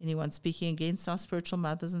 Anyone speaking against our spiritual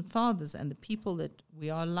mothers and fathers and the people that we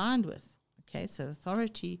are aligned with. Okay, so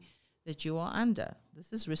authority that you are under.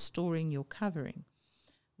 This is restoring your covering.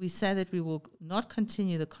 We say that we will not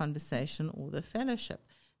continue the conversation or the fellowship.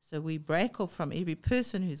 So we break off from every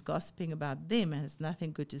person who's gossiping about them and has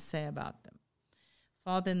nothing good to say about them.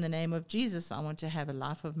 Father, in the name of Jesus, I want to have a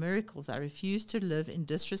life of miracles. I refuse to live in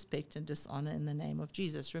disrespect and dishonor in the name of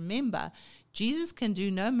Jesus. Remember, Jesus can do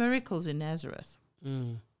no miracles in Nazareth.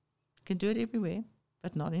 Can do it everywhere,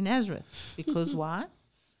 but not in Nazareth. Because why?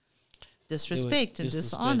 Disrespect and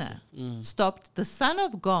dishonor stopped the Son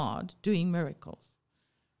of God doing miracles.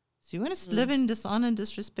 So you want to live in dishonor and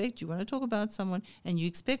disrespect, you want to talk about someone, and you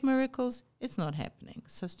expect miracles, it's not happening.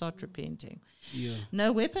 So start repenting. Yeah.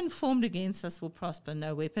 No weapon formed against us will prosper.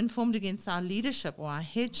 No weapon formed against our leadership or our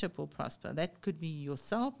headship will prosper. That could be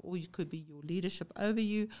yourself, or it could be your leadership over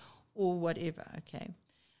you, or whatever, okay?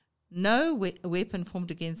 No weapon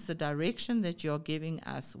formed against the direction that you're giving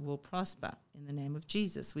us will prosper in the name of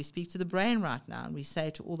Jesus. We speak to the brain right now, and we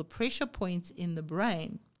say to all the pressure points in the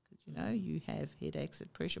brain, you know, you have headaches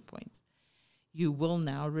at pressure points, you will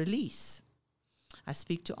now release. I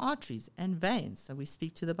speak to arteries and veins, so we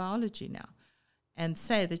speak to the biology now, and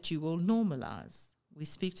say that you will normalize. We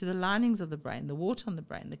speak to the linings of the brain, the water on the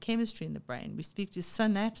brain, the chemistry in the brain. We speak to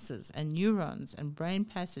synapses and neurons and brain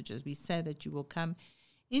passages. We say that you will come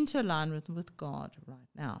into alignment with God right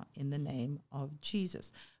now in the name of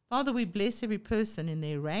Jesus. Father, we bless every person in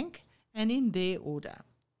their rank and in their order.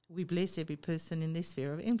 We bless every person in their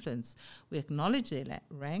sphere of influence. We acknowledge their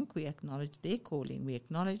rank. We acknowledge their calling. We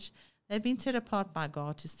acknowledge they've been set apart by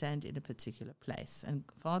God to stand in a particular place. And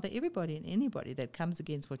Father, everybody and anybody that comes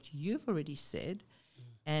against what you've already said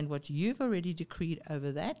and what you've already decreed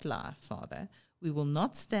over that life, Father, we will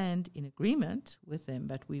not stand in agreement with them,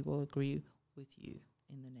 but we will agree with you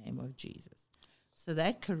in the name of Jesus. So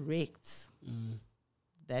that corrects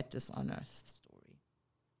that dishonest story.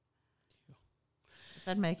 Is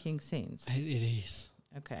that making sense? It is.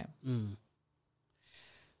 Okay.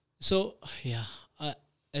 So, yeah,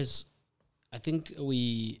 as I think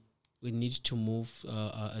we need to move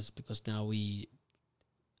as because now we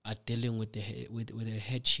are dealing with the with a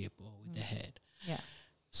headship or with the head. Yeah.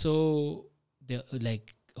 So,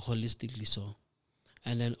 like holistically so.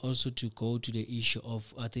 And then also to go to the issue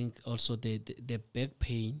of, I think also the back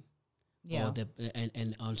pain, or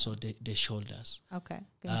and also the shoulders. Okay,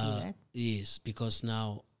 can do that. Yes, because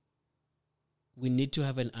now we need to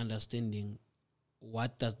have an understanding.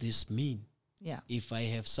 What does this mean? Yeah. If I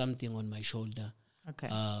have something on my shoulder, Okay.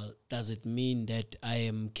 Does it mean that I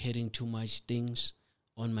am carrying too much things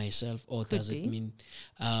on myself, or Could does be. it mean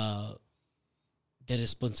the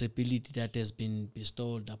responsibility that has been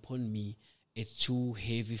bestowed upon me is too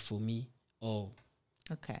heavy for me? Or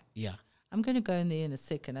Okay. yeah. I'm going to go in there in a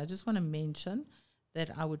second. I just want to mention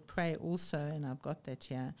that I would pray also, and I've got that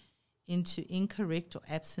here, into incorrect or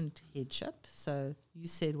absent headship. So you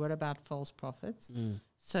said, what about false prophets?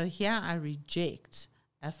 So here I reject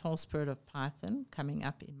a false spirit of Python coming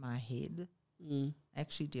up in my head.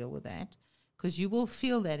 Actually deal with that, because you will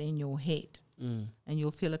feel that in your head, and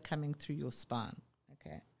you'll feel it coming through your spine.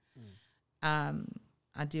 Okay.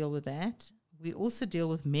 I deal with that. We also deal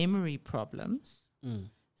with memory problems.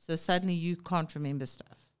 So suddenly you can't remember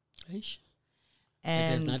stuff. It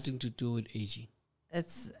And has nothing to do with aging.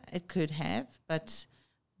 it could have, but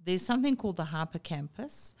there's something called the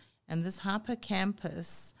hippocampus, and this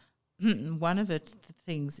hippocampus, one of its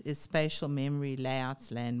things is spatial memory,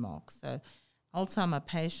 layouts, landmarks. So Alzheimer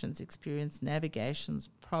patients experience navigation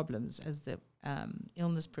problems as the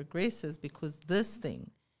illness progresses because this thing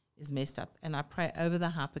is messed up. And I pray over the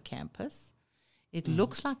hippocampus. It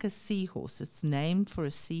looks like a seahorse. It's named for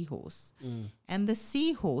a seahorse. And the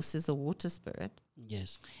seahorse is a water spirit.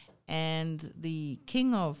 Yes. And the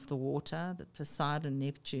king of the water, the Poseidon,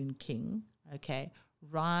 Neptune king, okay,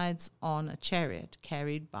 rides on a chariot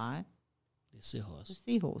carried by The the seahorse.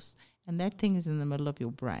 seahorse. And that thing is in the middle of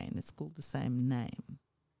your brain. It's called the same name.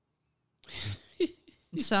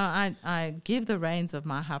 So I give the reins of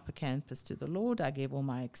my hippocampus to the Lord. I give all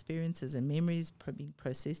my experiences and memories being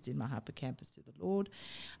processed in my hippocampus to the Lord.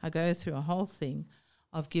 I go through a whole thing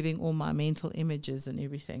of giving all my mental images and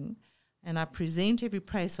everything. And I present every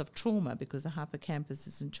place of trauma because the hippocampus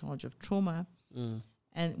is in charge of trauma.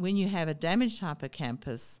 And when you have a damaged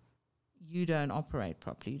hippocampus, you don't operate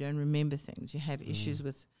properly. You don't remember things. You have issues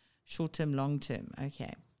with short-term, long-term,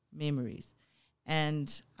 memories.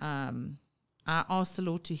 And I ask the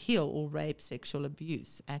Lord to heal all rape, sexual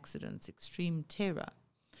abuse, accidents, extreme terror,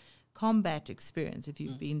 combat experience if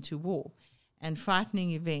you've been to war, and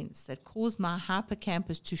frightening events that cause my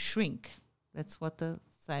hippocampus to shrink. That's what they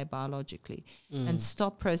say biologically. And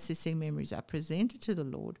stop processing memories. I present it to the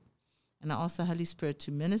Lord, and I ask the Holy Spirit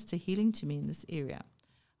to minister healing to me in this area.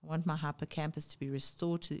 I want my hippocampus to be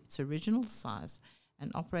restored to its original size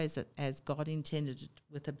and operates it as God intended it,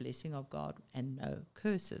 with the blessing of God and no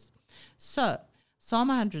curses. So, Psalm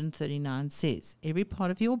 139 says, every part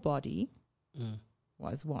of your body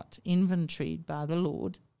was what? Inventoried by the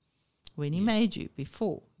Lord when He made you.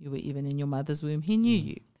 Before you were even in your mother's womb, He knew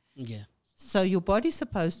you. Yeah. So your body's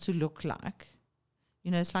supposed to look like,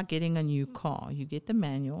 it's like getting a new car. You get the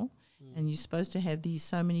manual, and you're supposed to have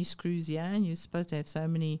so many screws here, and you're supposed to have so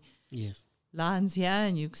many lines here,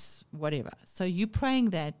 and whatever. So you're praying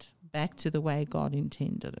that back to the way God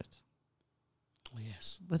intended it. Oh,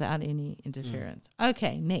 yes. Without any interference.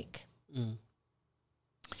 Okay, neck.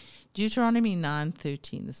 Deuteronomy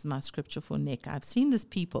 9:13. This is my scripture for neck. I've seen this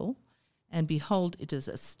people, and behold, it is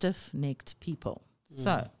a stiff-necked people.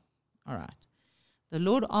 So, all right. The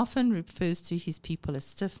Lord often refers to His people as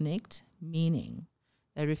stiff-necked, meaning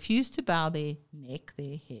they refuse to bow their neck,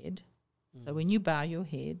 their head. So when you bow your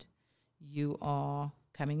head, you are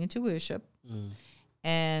coming into worship.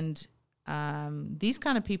 And these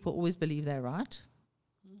kind of people always believe they're right.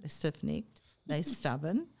 They're stiff-necked. They're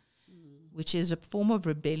stubborn, which is a form of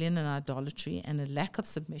rebellion and idolatry and a lack of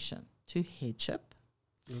submission to headship.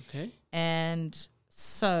 Okay. And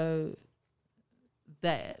so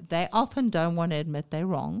they often don't want to admit they're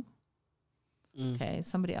wrong. Okay,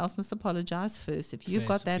 somebody else must apologize first. If you've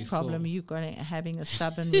got that problem, you're having a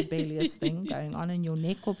stubborn, rebellious thing going on, and your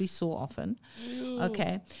neck will be sore often.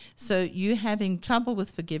 Okay, so you're having trouble with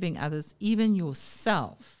forgiving others, even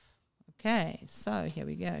yourself. Okay, so here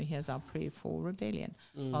we go. Here's our prayer for rebellion.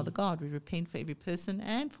 Father God, we repent for every person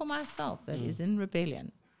and for myself that is in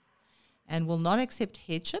rebellion and will not accept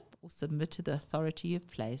headship or submit to the authority you've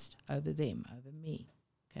placed over them, over me.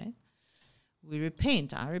 Okay.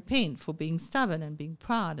 I repent for being stubborn and being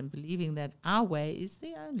proud and believing that our way is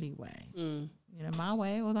the only way. My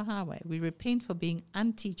way or the highway. We repent for being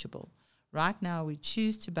unteachable. Right now, we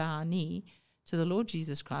choose to bow our knee to the Lord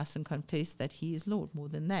Jesus Christ and confess that He is Lord. More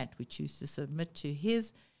than that, we choose to submit to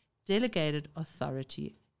His delegated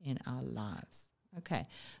authority in our lives. Okay,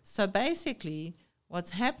 so basically,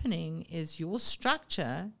 what's happening is your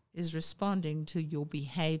structure is responding to your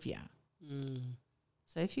behavior.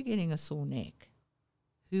 So if you're getting a sore neck,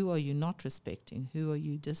 who are you not respecting? Who are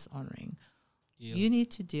you dishonoring? You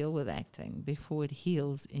need to deal with that thing before it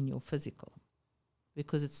heals in your physical,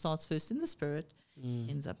 because it starts first in the spirit,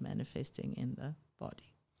 ends up manifesting in the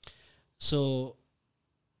body. So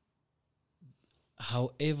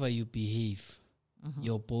however you behave,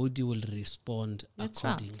 your body will respond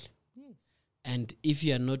accordingly. Right. Yes. And if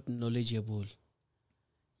you are not knowledgeable,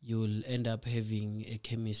 you will end up having a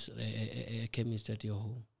chemist at your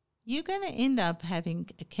home. You're going to end up having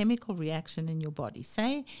a chemical reaction in your body.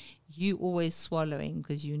 Say you always swallowing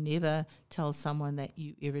because you never tell someone that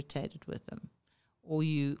you irritated with them, or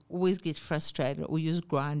you always get frustrated, or you're just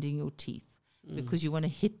grinding your teeth because you want to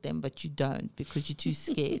hit them, but you don't because you're too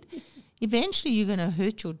scared. Eventually, you're going to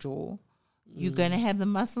hurt your jaw. You're going to have the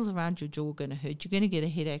muscles around your jaw going to hurt. You're going to get a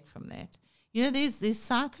headache from that. There's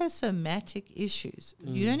psychosomatic issues.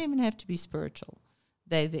 You don't even have to be spiritual.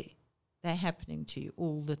 They're happening to you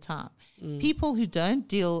all the time. People who don't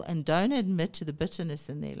deal and don't admit to the bitterness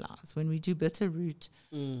in their lives, when we do bitter root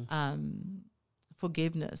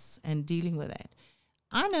forgiveness and dealing with that.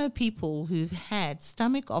 I know people who've had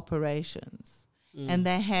stomach operations and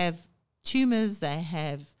they have tumors, they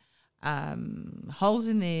have holes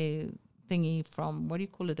in their thingy from,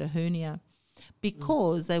 a hernia,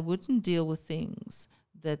 because they wouldn't deal with things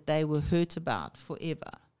that they were hurt about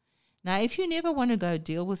forever. Now, if you never want to go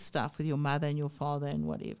deal with stuff with your mother and your father and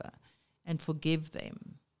whatever, and forgive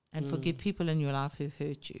them, and forgive people in your life who've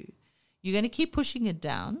hurt you, you're going to keep pushing it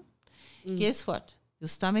down. Guess what? Your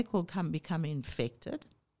stomach will become infected.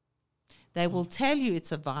 They will tell you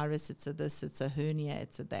it's a virus, it's a this, it's a hernia,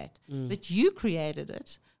 it's a that. But you created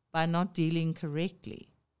it by not dealing correctly.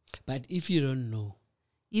 But if you don't know,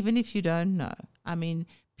 even if you don't know. I mean,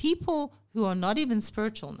 people who are not even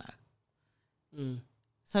spiritual know.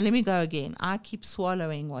 So let me go again. I keep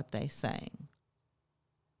swallowing what they're saying.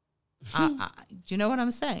 Do you know what I'm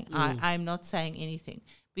saying? I'm not saying anything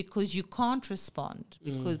because you can't respond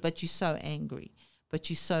but you're so angry, but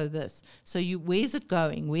you're so this. So where's it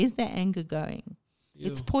going? Where's the anger going?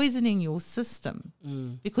 It's poisoning your system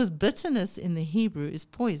because bitterness in the Hebrew is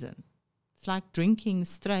poison. It's like drinking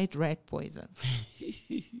straight rat poison.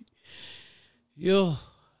 Yeah.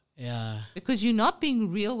 Because you're not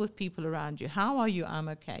being real with people around you. How are you? I'm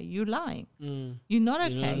okay. You're lying. You're not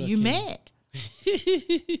okay. You're mad.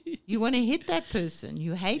 You want to hit that person.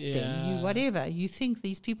 You hate them. You whatever. You think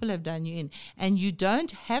these people have done you in, and you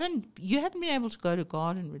haven't been able to go to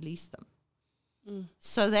God and release them.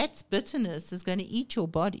 So that bitterness is going to eat your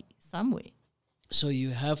body somewhere. So you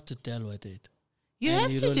have to deal with it. You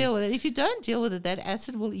have to deal with it. If you don't deal with it, that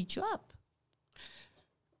acid will eat you up.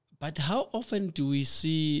 But how often do we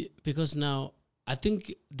see, because now I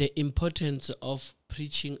think the importance of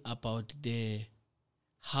preaching about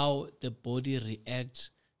how the body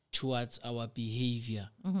reacts towards our behavior,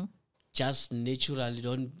 just naturally,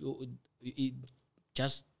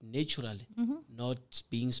 not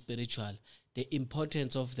being spiritual. The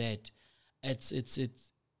importance of that, it's.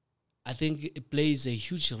 I think it plays a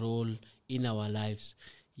huge role in our lives.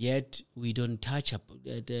 Yet we don't touch up.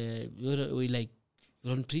 We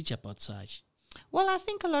don't preach about such. Well, I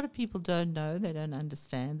think a lot of people don't know. They don't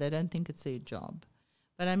understand. They don't think it's their job.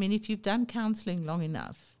 But I mean, if you've done counseling long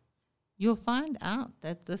enough, you'll find out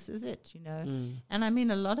that this is it, you know. And I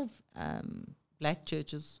mean, a lot of black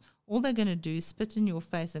churches, all they're going to do is spit in your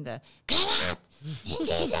face and go, "Come out, in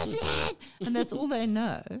Jesus' name," and that's all they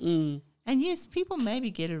know. And yes, people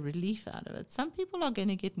maybe get a relief out of it. Some people are going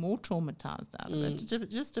to get more traumatized out of it.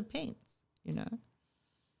 It just depends, you know.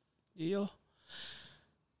 Yeah.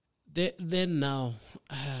 Then now,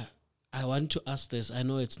 I want to ask this. I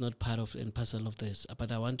know it's not part of and parcel of this,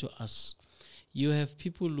 but I want to ask. You have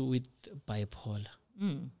people with bipolar.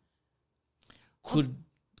 Could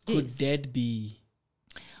that be?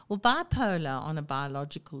 Well, bipolar on a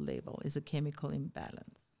biological level is a chemical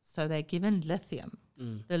imbalance. So they're given lithium.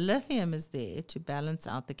 The lithium is there to balance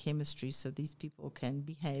out the chemistry so these people can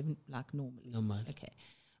behave like normally. Normal. Okay.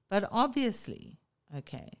 But obviously, there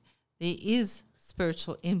is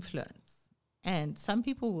spiritual influence. And some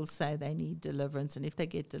people will say they need deliverance, and if they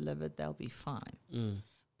get delivered, they'll be fine.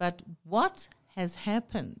 But what has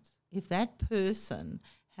happened if that person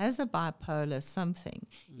has a bipolar something,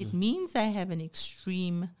 it means they have an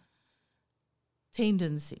extreme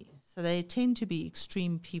tendency. So they tend to be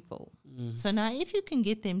extreme people. So now if you can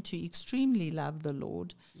get them to extremely love the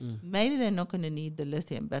Lord, maybe they're not going to need the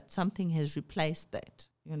lithium, but something has replaced that.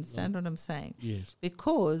 You understand what I'm saying? Yes.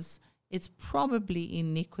 Because it's probably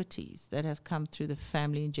iniquities that have come through the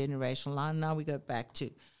family and generational line. Now we go back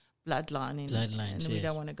to bloodline. And we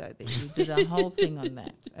don't want to go there. We did a whole thing on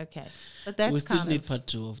that. Okay. But that's we still kind need of part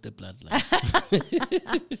 2 of the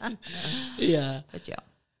bloodline. Yeah. But yeah.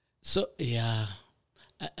 So, yeah.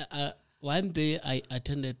 One day I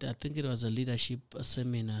attended, I think it was a leadership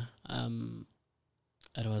seminar.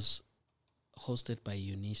 It was hosted by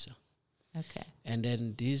UNISA. Okay. And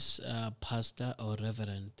then this pastor or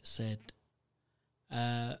reverend said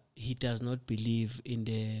he does not believe in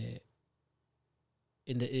the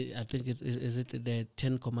I think is it the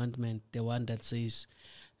 10 Commandment, the one that says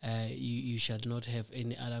you shall not have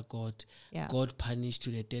any other god. Yeah. God punished to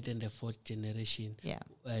the third and the fourth generation. Yeah.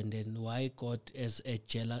 And then why God as a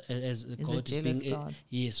jealous is God God.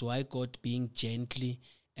 Yes, why God being gently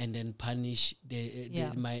and then punish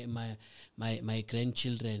my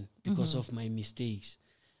grandchildren because of my mistakes.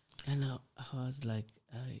 And I was like,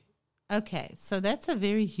 okay, so that's a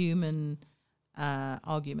very human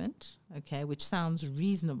argument, which sounds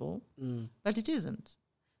reasonable, but it isn't.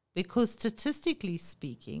 Because statistically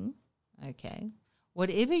speaking,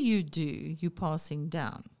 whatever you do, you're passing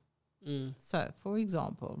down. So, for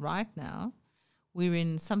example, right now, we're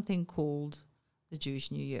in something called the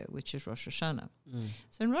Jewish New Year, which is Rosh Hashanah.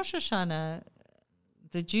 So in Rosh Hashanah,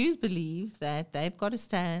 the Jews believe that they've got to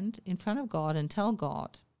stand in front of God and tell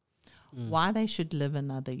God why they should live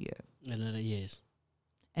another year. Yes.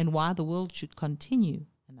 And why the world should continue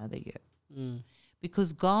another year.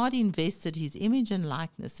 Because God invested his image and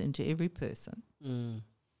likeness into every person.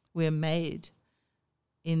 We're made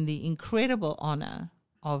in the incredible honor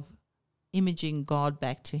of imaging God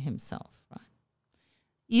back to himself, right?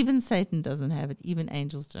 Even Satan doesn't have it. Even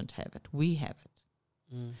angels don't have it. We have it.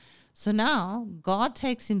 So now God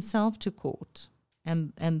takes himself to court.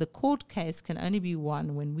 And the court case can only be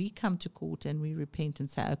won when we come to court and we repent and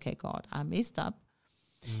say, okay, God, I messed up.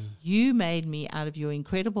 You made me out of your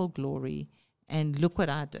incredible glory, and look what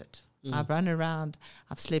I did. I've run around,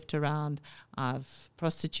 I've slept around, I've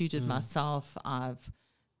prostituted myself, I've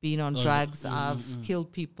been on drugs, I've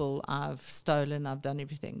killed people, I've stolen, I've done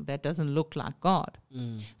everything. That doesn't look like God.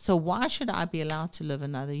 So why should I be allowed to live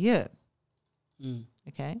another year?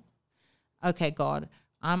 Okay, God,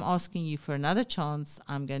 I'm asking you for another chance.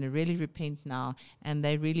 I'm going to really repent now. And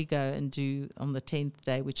they really go and do on the 10th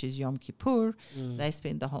day, which is Yom Kippur, they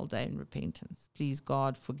spend the whole day in repentance. Please,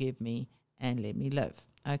 God, forgive me and let me live.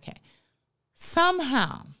 Okay.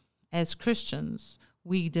 Somehow, as Christians,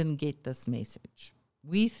 we didn't get this message.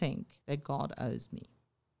 We think that God owes me.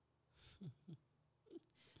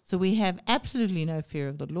 So we have absolutely no fear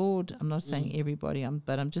of the Lord. I'm not saying everybody,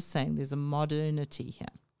 but I'm just saying there's a modernity here.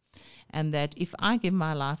 And that if I give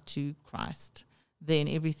my life to Christ, then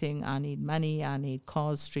everything, I need money, I need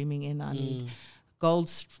cars streaming in, I need gold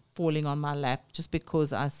falling on my lap just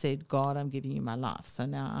because I said, God, I'm giving you my life. So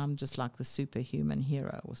now I'm just like the superhuman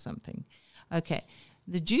hero or something. Okay,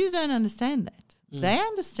 the Jews don't understand that. They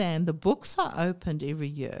understand the books are opened every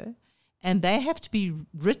year, and they have to be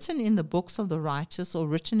written in the books of the righteous or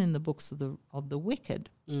written in the books of the wicked.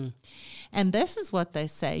 And this is what they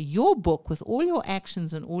say. Your book, with all your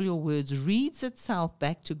actions and all your words, reads itself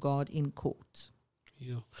back to God in court.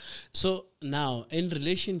 Yeah. So now, in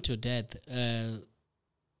relation to that,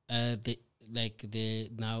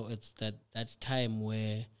 now it's that time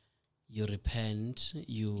where you repent,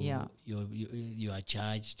 you are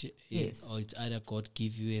judged, or it's either God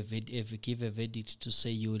give you a verdict to say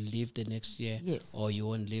you will live the next year, or you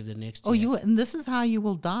won't live the next year. And this is how you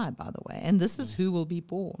will die, by the way, and this is who will be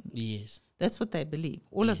born. Yes, that's what they believe.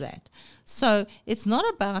 All of that. So it's not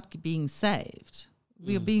about being saved.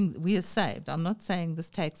 We are saved. I'm not saying this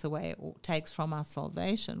takes away or takes from our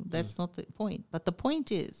salvation. That's not the point. But the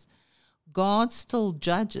point is, God still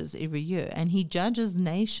judges every year, and he judges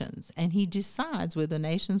nations, and he decides whether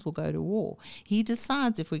nations will go to war. He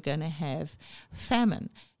decides if we're going to have famine.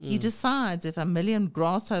 He decides if 1 million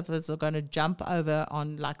grasshoppers are going to jump over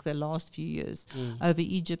on, like the last few years, over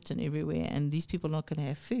Egypt and everywhere, and these people are not going to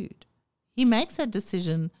have food. He makes that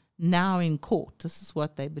decision now in court. This is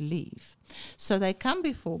what they believe. So they come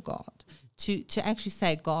before God to actually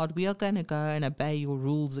say, God, we are going to go and obey your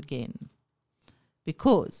rules again.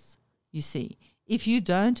 Because, you see, if you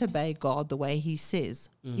don't obey God the way he says,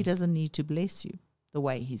 he doesn't need to bless you the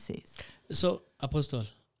way he says. So, Apostle,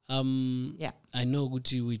 I know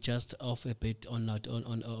Guti, we just off a bit on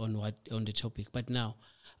the topic, but now,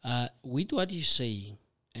 with what you say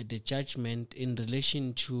at the judgment in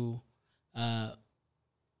relation to,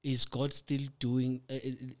 is God still doing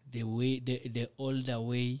the older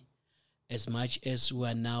way, as much as we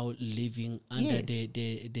are now living under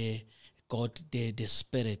the God, the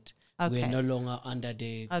Spirit? Okay. We're no longer under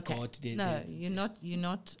the God. No, you're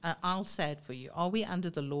not. I'll say it for you. Are we under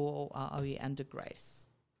the law or are we under grace?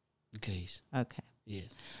 Grace. Okay. Yes.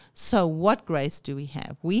 So what grace do we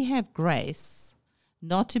have? We have grace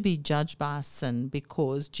not to be judged by our sin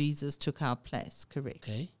because Jesus took our place, correct?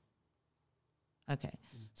 Okay.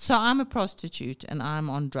 So I'm a prostitute and I'm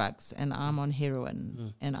on drugs and I'm on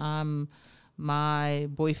heroin and my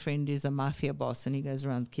boyfriend is a mafia boss and he goes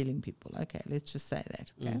around killing people. Okay, let's just say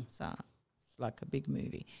that. Okay, so it's like a big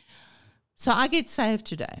movie. So I get saved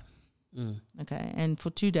today. Okay, and for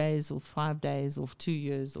 2 days or 5 days or 2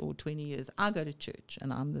 years or 20 years, I go to church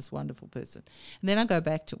and I'm this wonderful person. And then I go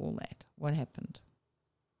back to all that. What happened?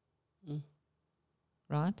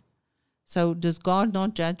 Right? So does God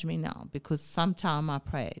not judge me now because sometime I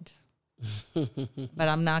prayed? But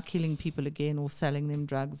I'm now killing people again or selling them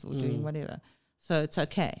drugs or doing whatever. So it's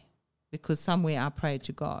okay because somewhere I prayed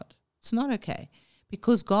to God. It's not okay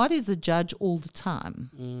because God is a judge all the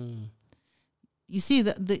time. You see,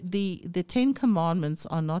 the 10 commandments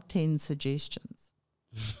are not 10 suggestions.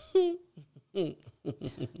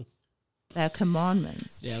 They're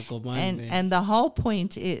commandments. They are commandments. And the whole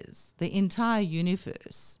point is the entire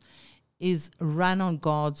universe is run on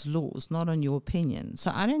God's laws, not on your opinion.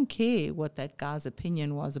 So I don't care what that guy's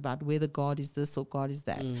opinion was about whether God is this or God is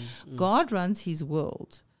that. God runs his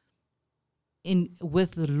world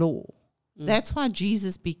with the law. That's why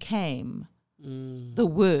Jesus became the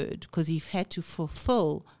Word, because he had to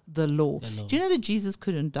fulfill the law. Do you know that Jesus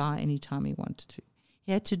couldn't die anytime he wanted to?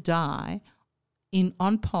 He had to die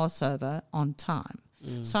on Passover on time.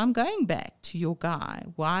 So I'm going back to your guy.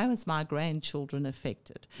 Why was my grandchildren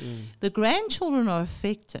affected? The grandchildren are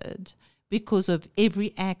affected because of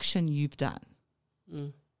every action you've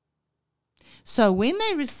done. So when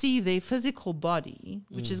they receive their physical body,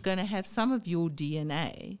 which is going to have some of your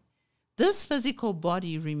DNA, this physical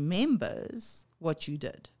body remembers what you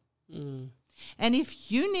did. And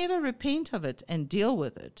if you never repent of it and deal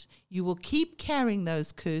with it, you will keep carrying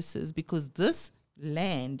those curses, because this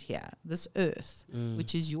land here, this earth,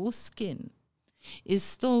 which is your skin, is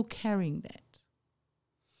still carrying that.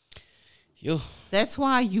 That's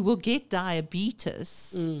why you will get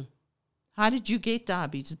diabetes. How did you get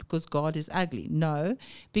diabetes? Because God is ugly? No,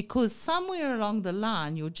 because somewhere along the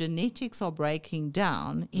line, your genetics are breaking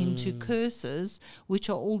down into curses, which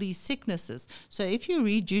are all these sicknesses. So if you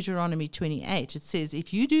read Deuteronomy 28, it says,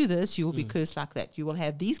 if you do this, you will be cursed like that. You will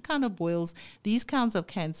have these kind of boils, these kinds of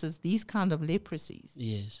cancers, these kind of leprosies.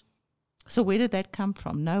 Yes. So where did that come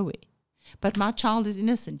from? Nowhere. But my child is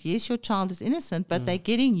innocent. Yes, your child is innocent, but they're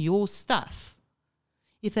getting your stuff.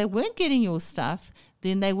 If they weren't getting your stuff,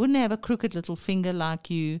 then they wouldn't have a crooked little finger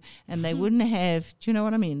like you, and they wouldn't have, do you know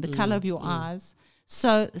what I mean, the color of your eyes.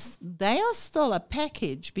 So they are still a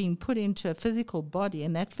package being put into a physical body,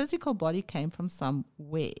 and that physical body came from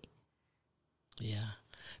somewhere. Yeah,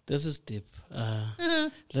 this is deep.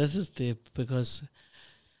 This is deep, because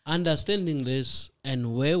understanding this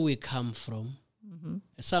and where we come from,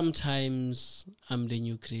 sometimes I'm the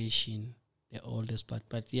new creation, the oldest part,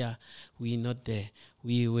 but yeah, we're not there.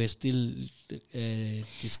 We were still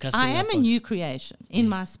discussing. I am a new creation in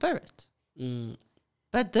my spirit.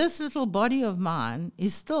 But this little body of mine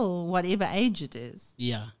is still whatever age it is.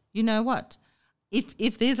 Yeah. You know what?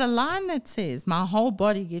 If there's a line that says my whole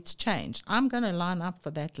body gets changed, I'm going to line up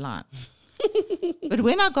for that line. But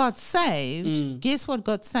when I got saved, guess what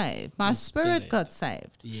got saved? My spirit got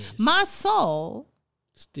saved. Yes. My soul,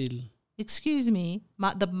 Still. excuse me,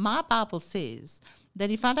 my Bible says that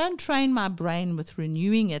if I don't train my brain with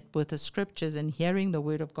renewing it with the scriptures and hearing the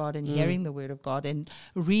word of God and hearing the word of God and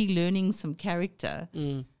relearning some character,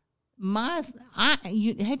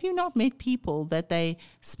 have you not met people that they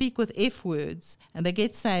speak with F words and they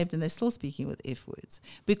get saved and they're still speaking with F words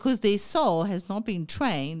because their soul has not been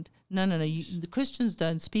trained? No, the Christians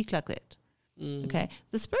don't speak like that. Okay,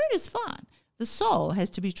 the spirit is fine. The soul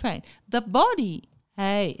has to be trained. The body,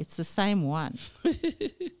 hey, it's the same one.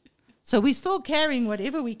 So we're still carrying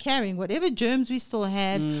whatever we're carrying, whatever germs we still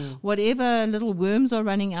had, whatever little worms are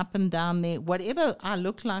running up and down there, whatever I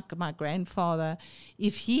look like my grandfather.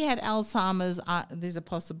 If he had Alzheimer's, there's a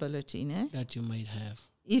possibility, no? That you might have.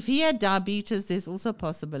 If he had diabetes, there's also a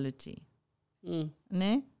possibility.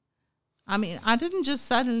 No? I mean, I didn't just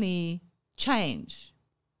suddenly change.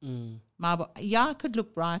 I could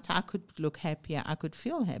look brighter, I could look happier, I could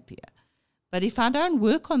feel happier. But if I don't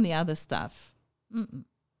work on the other stuff,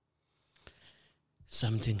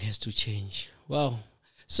 something has to change. Wow.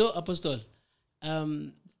 So, Apostle,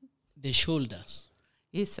 the shoulders.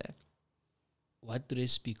 Yes, sir. What do they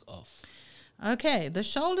speak of? Okay, the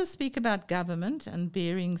shoulders speak about government and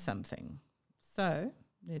bearing something. So,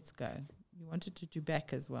 let's go. You wanted to do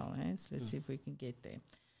back as well, eh? So let's see if we can get there.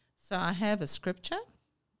 So I have a scripture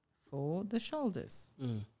for the shoulders.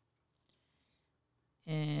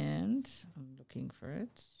 And I'm looking for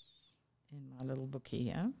it in my little book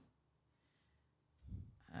here.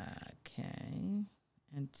 Okay.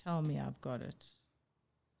 And tell me I've got it.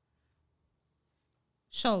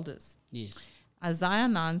 Shoulders. Yes. Isaiah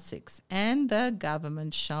 9:6. And the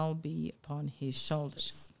government shall be upon his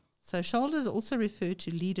shoulders. So shoulders also refer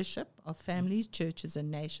to leadership of families, churches, and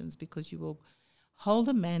nations, because you will hold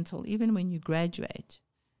a mantle even when you graduate.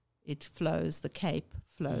 It flows, the cape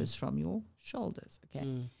flows from your shoulders.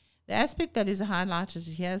 Okay. The aspect that is highlighted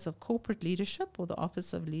here is of corporate leadership or the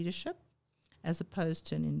office of leadership as opposed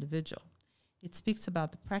to an individual. It speaks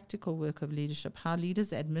about the practical work of leadership, how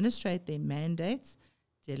leaders administrate their mandates,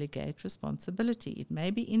 delegate responsibility. It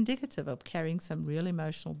may be indicative of carrying some real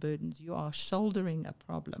emotional burdens. You are shouldering a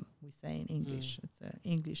problem, we say in English. It's an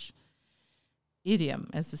English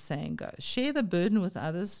idiom, as the saying goes. Share the burden with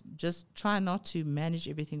others. Just try not to manage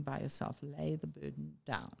everything by yourself. Lay the burden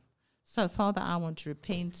down. So, Father, I want to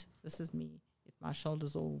repent. This is me. If my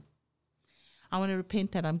shoulders all... I want to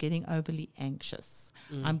repent that I'm getting overly anxious.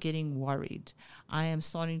 I'm getting worried. I am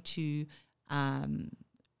starting to...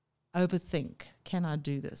 overthink. Can I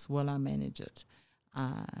do this? Will I manage it?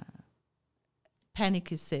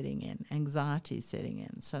 Panic is setting in. Anxiety is setting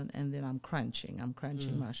in. So, and then I'm crunching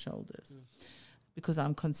my shoulders because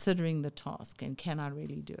I'm considering the task and can I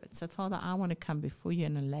really do it? So, Father, I want to come before you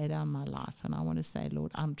and lay down my life, and I want to say,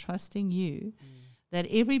 Lord, I'm trusting you that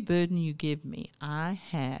every burden you give me, I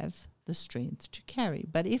have the strength to carry.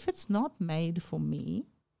 But if it's not made for me,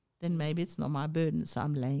 then maybe it's not my burden, so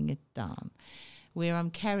I'm laying it down. Where I'm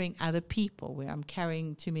carrying other people, where I'm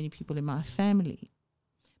carrying too many people in my family.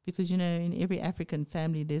 Because, in every African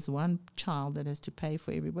family, there's one child that has to pay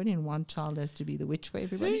for everybody and one child has to be the witch for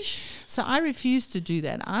everybody. So I refuse to do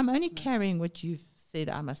that. I'm only carrying what you've said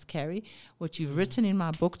I must carry, what you've written in my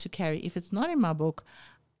book to carry. If it's not in my book,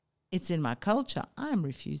 it's in my culture. I'm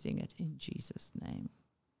refusing it in Jesus' name.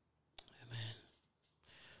 Amen.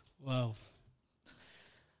 Wow.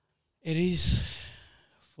 It is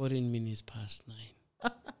 14 minutes past 9.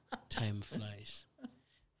 Time flies.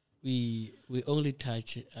 We only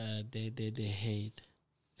touch the head.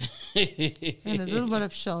 And a little bit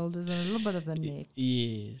of shoulders and a little bit of the neck.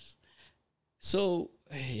 Yes. So,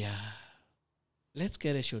 let's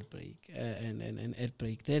get a short break and ad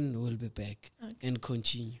break. Then we'll be back and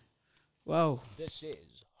continue. Wow. This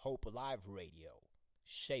is Hope Alive Radio,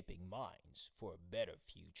 shaping minds for a better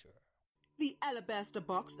future. The Alabaster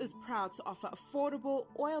Box is proud to offer affordable,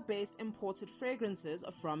 oil-based imported fragrances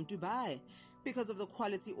from Dubai. Because of the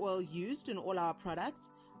quality oil used in all our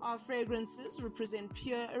products, our fragrances represent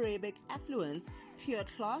pure Arabic affluence, pure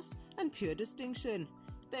class, and pure distinction.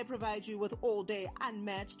 They provide you with all-day,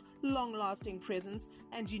 unmatched, long-lasting presence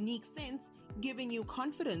and unique scents, giving you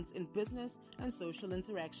confidence in business and social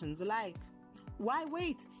interactions alike. Why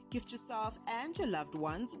wait? Gift yourself and your loved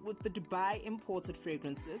ones with the Dubai imported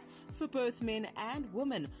fragrances for both men and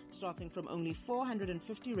women, starting from only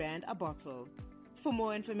 450 Rand a bottle. For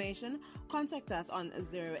more information, contact us on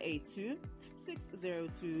 082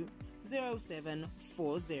 602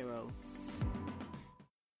 0740.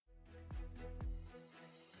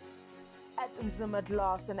 At Nzima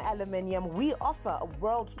Glass and Aluminium, we offer a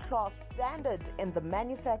world-class standard in the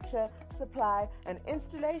manufacture, supply, and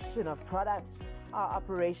installation of products. Our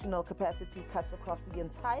operational capacity cuts across the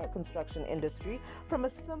entire construction industry, from a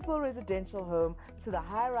simple residential home to the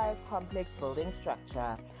high-rise complex building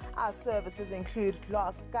structure. Our services include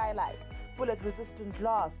glass skylights, bullet-resistant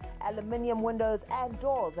glass, aluminium windows and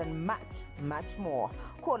doors, and much, much more.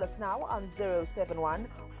 Call us now on 071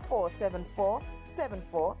 474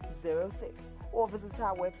 7406 or visit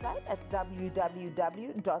our website at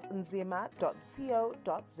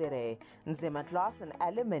www.nzima.co.za. Nzima Glass and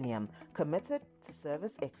Aluminium, committed to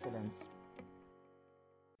service excellence.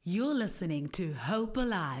 You're listening to Hope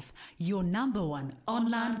Alive, your number one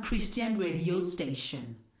online Christian radio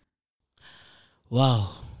station.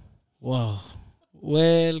 Wow.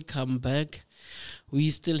 Welcome back.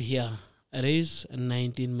 We're still here. It is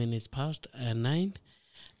 19 minutes past 9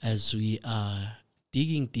 as we are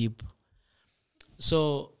digging deep.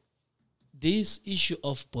 So this issue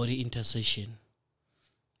of body intercession,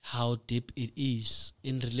 how deep it is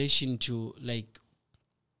in relation to like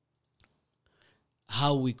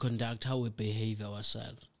how we conduct, how we behave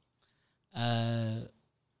ourselves.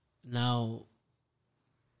 Now,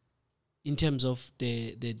 in terms of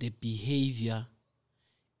the behavior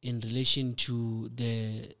in relation to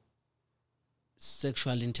the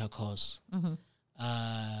sexual intercourse,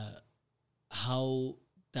 how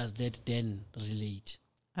does that then relate?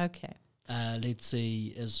 Okay. Let's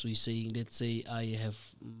say, as we're saying, let's say I have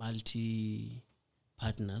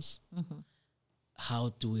multi-partners.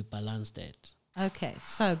 How do we balance that? Okay,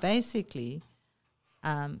 so basically,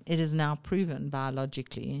 it is now proven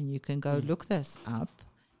biologically, and you can go look this up,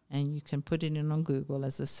 and you can put it in on Google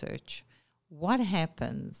as a search. What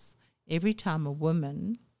happens every time a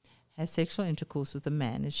woman has sexual intercourse with a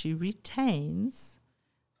man is she retains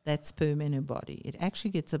that sperm in her body. It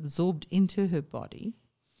actually gets absorbed into her body,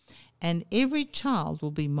 and every child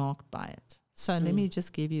will be marked by it. So let me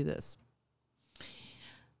just give you this.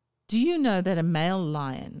 Do you know that a male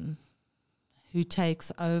lion who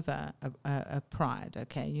takes over a pride,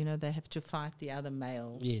 okay, you know they have to fight the other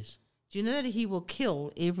male. Yes. Do you know that he will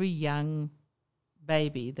kill every young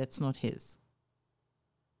baby that's not his?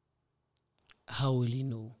 How will he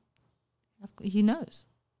know? He knows.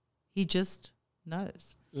 He just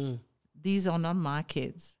knows. These are not my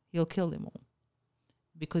kids. He'll kill them all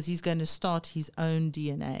because he's going to start his own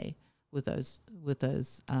DNA with those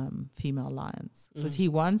female lions because he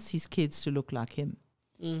wants his kids to look like him.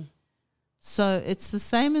 So it's the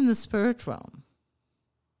same in the spirit realm.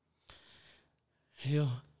 Yeah.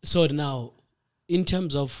 So now, in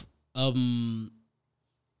terms of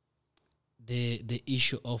the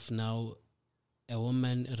issue of now a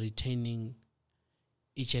woman retaining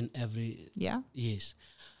each and every yes.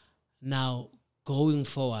 Now going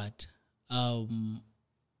forward,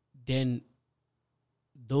 then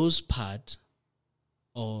those parts,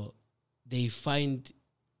 or they find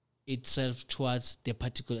itself towards the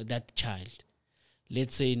particular that child.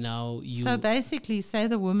 Let's say now you. So basically, say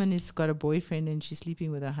the woman has got a boyfriend and she's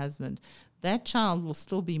sleeping with her husband. That child will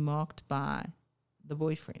still be marked by the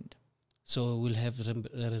boyfriend. So we'll have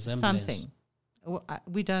a resemblance. Something.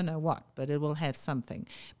 we don't know what, but it will have something,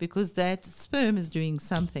 because that sperm is doing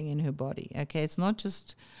something in her body. Okay, it's not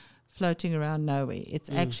just floating around nowhere. It's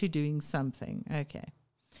actually doing something. Okay,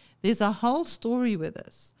 there's a whole story with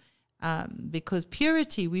this, because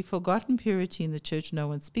purity, we've forgotten purity in the church. No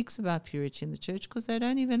one speaks about purity in the church because they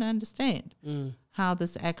don't even understand how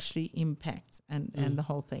this actually impacts and the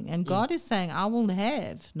whole thing. And God is saying, I will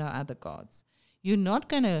have no other gods. You're not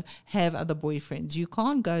going to have other boyfriends. You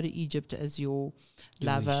can't go to Egypt as your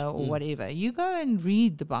lover or whatever. You go and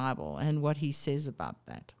read the Bible and what he says about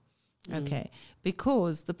that. Okay.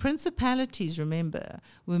 Because the principalities, remember,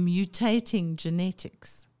 were mutating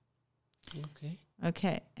genetics.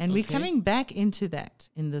 Okay. And we're coming back into that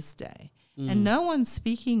in this day. And no one's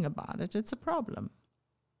speaking about it. It's a problem.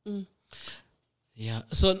 Yeah.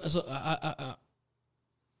 So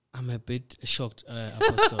I'm a bit shocked,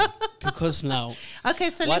 Apostle, because now. Okay,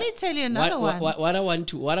 so let me tell you another one. What I want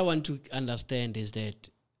to understand is that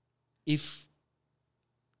if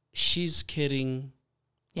she's carrying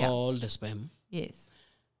all the sperm, yes,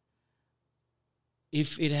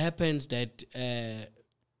 if it happens that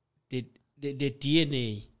the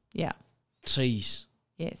DNA trace,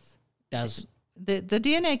 yes, does the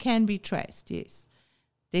DNA can be traced, yes,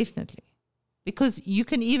 definitely. Because you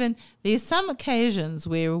can even, there's some occasions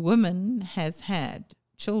where a woman has had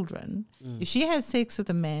children. If she has sex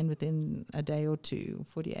with a man within a day or two,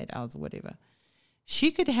 48 hours or whatever,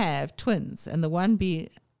 she could have twins, and the one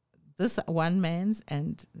be this one man's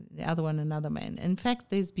and the other one another man. In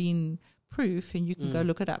fact, there's been proof, and you can go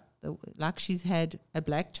look it up, like she's had a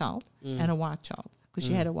black child and a white child, because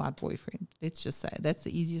she had a white boyfriend. Let's just say that's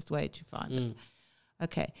the easiest way to find it.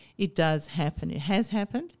 Okay, it does happen. It has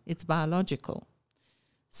happened. It's biological.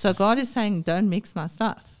 So God is saying, don't mix my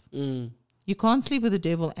stuff. You can't sleep with the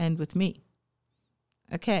devil and with me.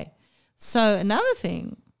 Okay, so another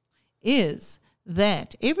thing is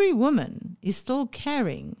that every woman is still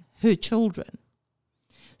carrying her children.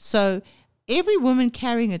 So every woman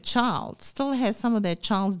carrying a child still has some of that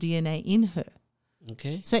child's DNA in her.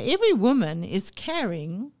 okay? So every woman is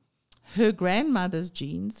carrying her grandmother's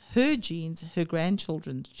genes, her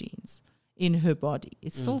grandchildren's genes in her body.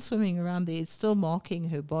 It's still swimming around there. It's still marking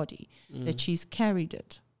her body that she's carried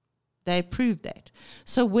it. They proved that.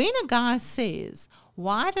 So when a guy says,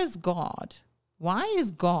 why is God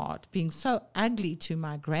being so ugly to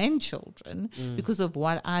my grandchildren because of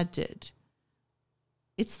what I did?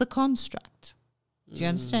 It's the construct. Do you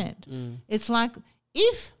understand? It's like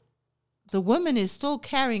if the woman is still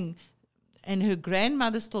carrying and her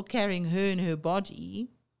grandmother's still carrying her in her body,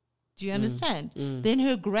 do you understand? Then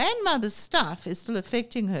her grandmother's stuff is still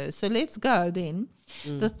affecting her. So let's go then.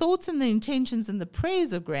 The thoughts and the intentions and the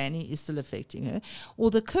prayers of Granny is still affecting her. Or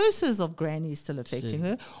the curses of Granny is still affecting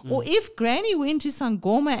her. Or if Granny went to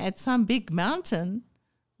Sangoma at some big mountain,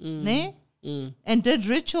 and did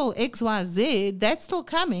ritual XYZ, that's still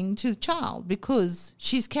coming to the child because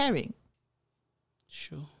she's carrying.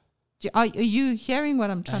 Sure. Are you hearing what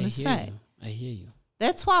I'm trying to say? I hear you.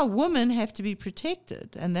 That's why women have to be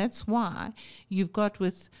protected, and that's why you've got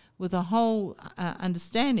with a whole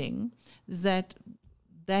understanding that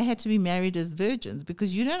they had to be married as virgins,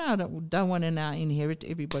 because you don't want to now inherit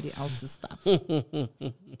everybody else's stuff.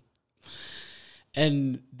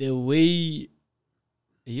 And the way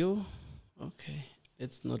okay,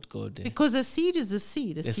 let's not go there. Because a seed is a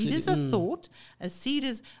seed. A seed is a thought. A seed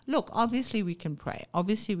is, look, obviously we can pray.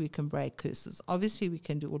 Obviously we can break curses. Obviously we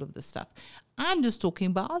can do all of this stuff. I'm just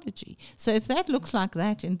talking biology. So if that looks like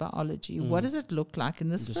that in biology, what does it look like in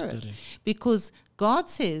the spirit? Because God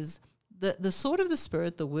says the sword of the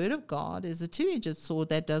Spirit, the word of God, is a two-edged sword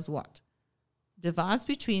that does what? Divides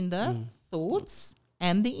between the thoughts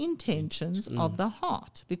and the intentions of the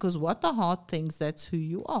heart, because what the heart thinks, that's who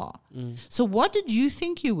you are. So what did you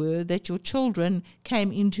think you were that your children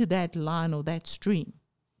came into that line or that stream?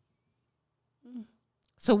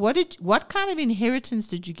 So what kind of inheritance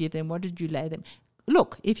did you give them? What did you lay them?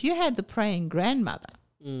 Look, if you had the praying grandmother,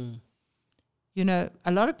 you know,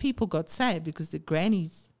 a lot of people got saved because the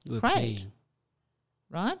grannies prayed,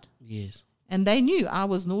 right? Yes. And they knew I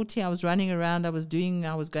was naughty, I was running around, I was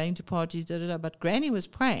going to parties, but Granny was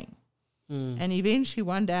praying. And eventually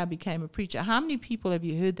one day I became a preacher. How many people have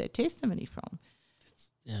you heard that testimony from?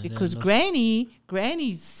 Because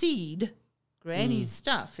Granny's seed, Granny's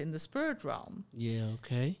stuff in the spirit realm,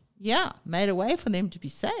 made a way for them to be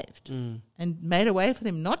saved and made a way for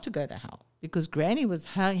them not to go to hell, because Granny was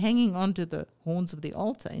hanging onto the horns of the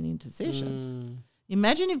altar in intercession.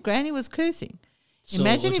 Imagine if Granny was cursing. So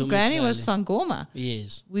imagine if Granny was Sangoma.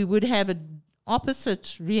 Yes. We would have an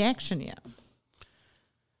opposite reaction here.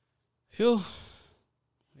 Phew.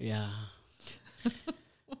 Yeah.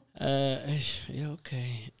 Yeah,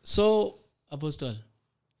 okay. So, Apostle,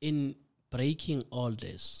 in breaking all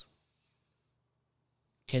this,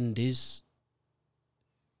 can this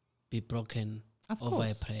be broken Of over a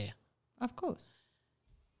course. prayer? Of course.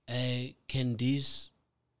 Can this,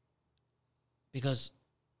 because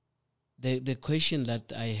the question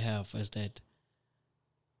that I have is that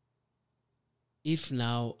if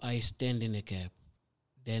now I stand in a gap,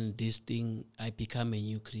 then this thing, I become a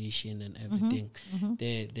new creation and everything.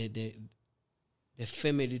 The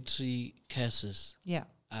family tree curses Yeah.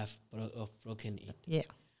 have broken it. Yeah.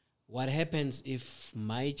 What happens if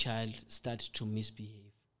my child starts to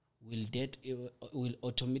misbehave? Will that will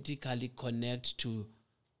automatically connect to?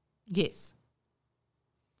 Yes.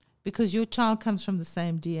 Because your child comes from the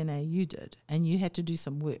same DNA you did, and you had to do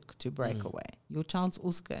some work to break away. Your child's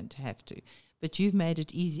also going to have to, but you've made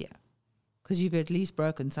it easier because you've at least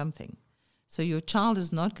broken something. So your child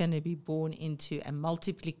is not going to be born into a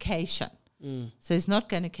multiplication. So it's not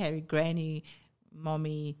going to carry granny,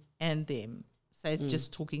 mommy, and them. So it's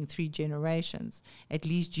just talking 3 generations. At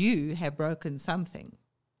least you have broken something.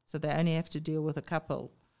 So they only have to deal with a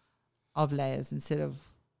couple of layers instead of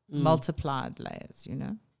multiplied layers, you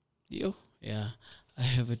know? Yeah. I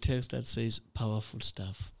have a text that says powerful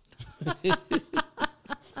stuff.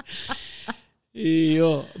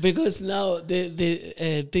 Because now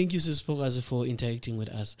thank you, Sis Pokazi, for interacting with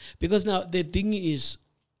us. Because now the thing is,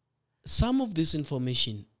 some of this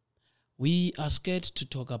information we are scared to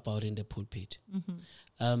talk about in the pulpit.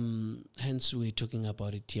 Hence, we're talking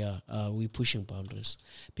about it here. We're pushing boundaries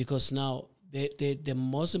because now the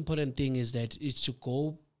most important thing is that it's to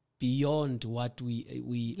go beyond what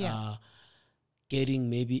we are getting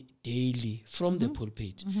maybe daily from the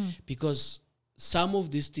pulpit, because some of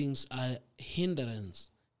these things are hindrance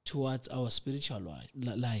towards our spiritual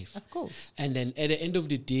life. Of course. And then at the end of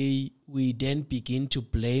the day, we then begin to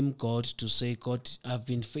blame God, to say, God, I've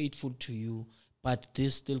been faithful to you, but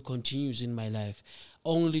this still continues in my life,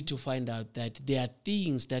 only to find out that there are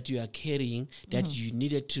things that you are carrying that you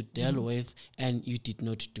needed to deal with and you did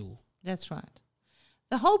not do. That's right.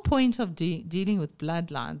 The whole point of dealing with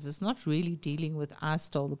bloodlines is not really dealing with I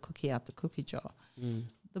stole the cookie out the cookie jar.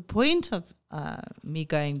 The point of me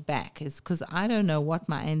going back is because I don't know what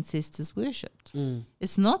my ancestors worshipped.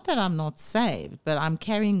 It's not that I'm not saved, but I'm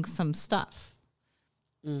carrying some stuff.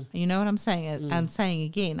 You know what I'm saying? I'm saying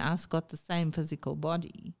again, I've got the same physical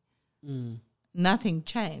body. Nothing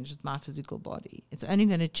changed with my physical body. It's only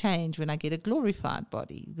going to change when I get a glorified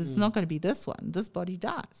body, because it's not going to be this one. This body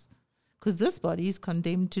dies because this body is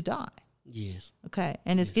condemned to die. Yes. Okay.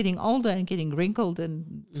 And it's getting older and getting wrinkled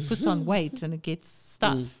and it puts on weight and it gets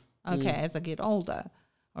stuff. Okay. As I get older.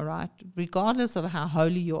 All right. Regardless of how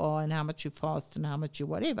holy you are and how much you fast and how much you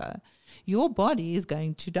whatever, your body is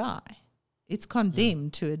going to die. It's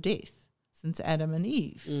condemned to a death since Adam and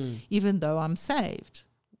Eve, even though I'm saved.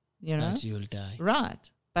 You know? But you'll die. Right.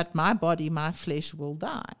 But my body, my flesh will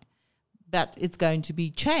die. But it's going to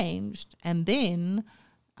be changed. And then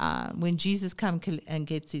when Jesus comes and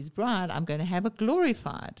gets his bride, I'm going to have a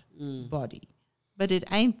glorified body. But it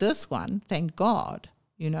ain't this one, thank God,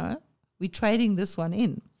 you know. We're trading this one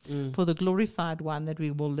in for the glorified one that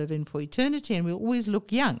we will live in for eternity, and we'll always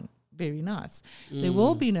look young. Very nice. There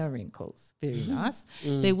will be no wrinkles. Very nice.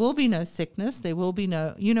 There will be no sickness. There will be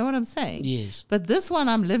no, you know what I'm saying? Yes. But this one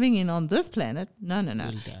I'm living in on this planet, no.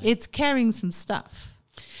 It's carrying some stuff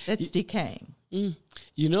that's decaying.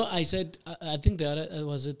 You know, I said, I think the other,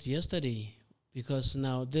 was it yesterday? Because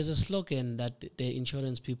now there's a slogan that the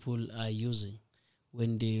insurance people are using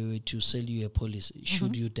when they were to sell you a policy,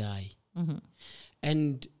 should you die.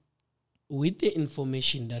 And with the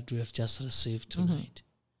information that we have just received tonight,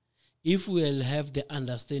 if we'll have the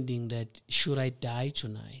understanding that should I die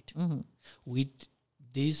tonight, with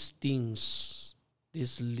these things,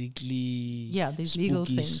 these these legal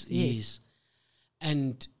things, yes.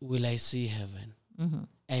 And will I see heaven?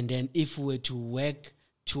 And then if we were to work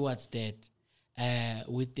towards that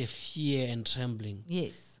with the fear and trembling,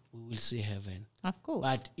 yes, we will see heaven. Of course.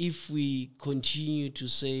 But if we continue to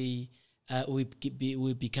say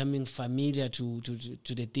we're becoming familiar to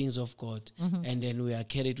the things of God, and then we are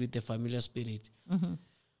carried with the familiar spirit.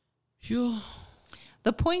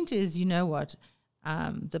 The point is, you know what?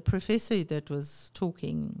 The professor that was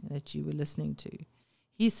talking, that you were listening to,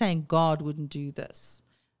 he's saying God wouldn't do this.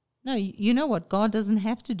 No, you know what? God doesn't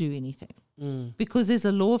have to do anything because there's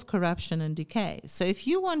a law of corruption and decay. So if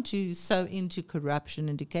you want to sow into corruption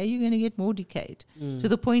and decay, you're going to get more decayed to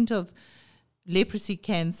the point of leprosy,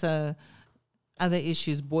 cancer, other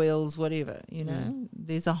issues, boils, whatever, you know.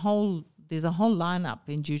 There's There's a whole lineup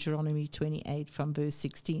in Deuteronomy 28 from verse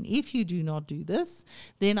 16. If you do not do this,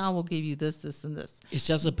 then I will give you this, this, and this. It's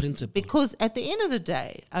just a principle. Because at the end of the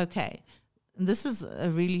day, okay, and this is a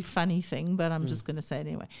really funny thing, but I'm just going to say it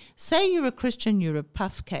anyway. Say you're a Christian, you're a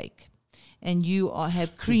puff cake, and you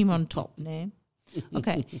have cream on top, né?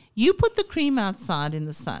 Okay, you put the cream outside in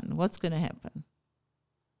the sun. What's going to happen?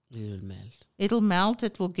 It will melt. It'll melt,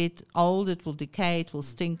 it will get old, it will decay, it will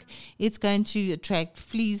stink. It's going to attract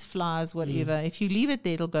fleas, flies, whatever. If you leave it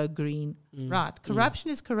there, it'll go green. Right.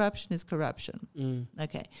 Corruption is corruption is corruption.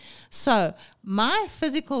 Okay. So my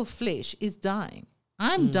physical flesh is dying.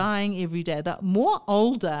 I'm dying every day. The more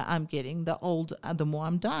older I'm getting, the more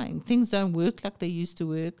I'm dying. Things don't work like they used to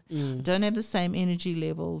work. Don't have the same energy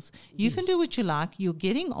levels. You can do what you like. You're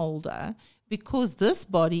getting older because this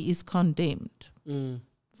body is condemned.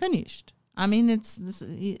 Finished. I mean,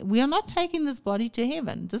 we are not taking this body to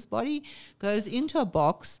heaven. This body goes into a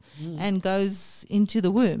box and goes into the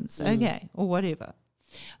worms, okay, or whatever.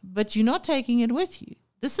 But you're not taking it with you.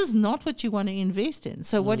 This is not what you want to invest in.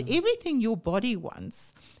 So everything your body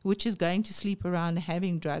wants, which is going to sleep around,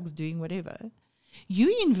 having drugs, doing whatever,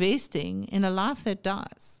 you're investing in a life that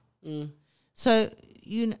dies. So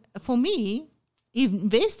for me,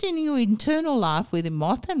 invest in your internal life where the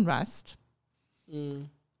moth and rust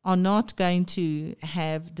are not going to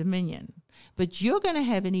have dominion. But you're going to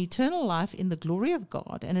have an eternal life in the glory of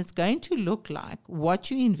God, and it's going to look like what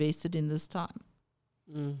you invested in this time.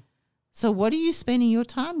 So what are you spending your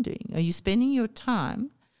time doing? Are you spending your time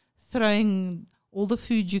throwing all the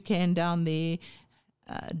food you can down there,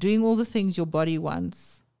 doing all the things your body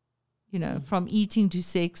wants, from eating to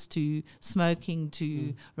sex to smoking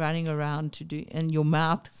to running around and your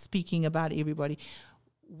mouth speaking about everybody?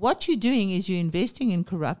 What you're doing is you're investing in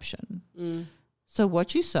corruption. So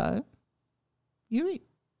what you sow, you reap.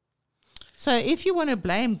 So if you want to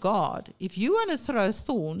blame God, if you want to throw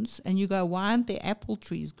thorns and you go, why aren't there apple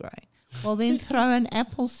trees growing? Well, then throw an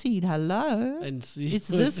apple seed. Hello. And see.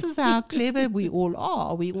 This is how clever we all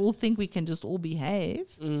are. We all think we can just all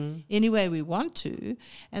behave any way we want to.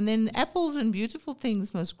 And then apples and beautiful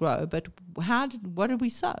things must grow. But what do we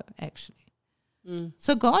sow, actually?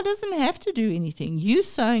 So God doesn't have to do anything. You're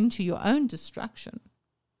sowing to your own destruction.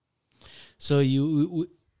 So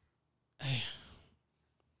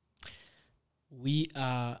we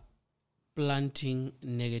are planting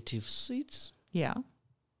negative seeds. Yeah.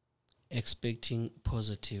 Expecting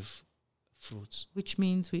positive fruits. Which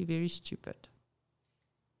means we're very stupid.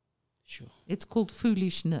 Sure. It's called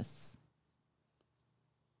foolishness.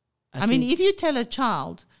 I mean, if you tell a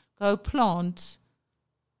child, go plant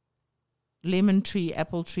lemon tree,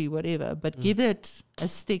 apple tree, whatever, but give it a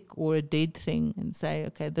stick or a dead thing and say,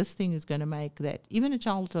 okay, this thing is going to make that. Even a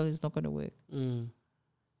child is not going to work.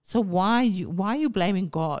 So why are you blaming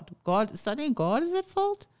God? Suddenly God is at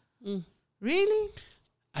fault? Really?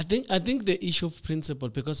 I think the issue of principle,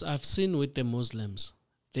 because I've seen with the Muslims,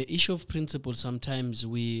 the issue of principle, sometimes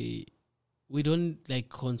we don't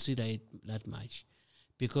consider it that much,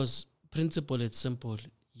 because principle, it's simple.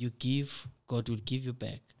 You give, God will give you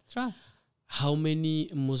back. That's right. How many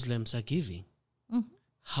Muslims are giving?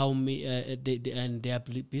 How many and their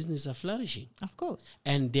business are flourishing? Of course.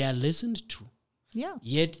 And they are listened to. Yeah.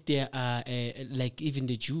 Yet there are even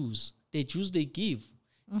the Jews. The Jews, they give.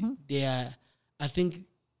 They are, I think,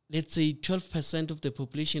 let's say 12% of the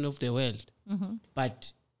population of the world.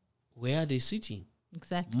 But where are they sitting?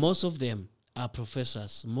 Exactly. Most of them are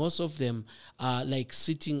professors. Most of them are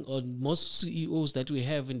sitting on most CEOs that we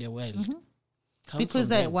have in the world. Because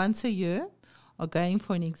they once a year are going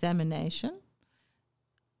for an examination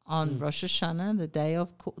on Rosh Hashanah, the day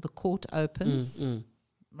of the court opens,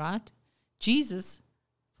 right? Jesus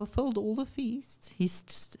fulfilled all the feasts.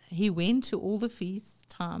 He went to all the feast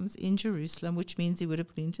times in Jerusalem, which means he would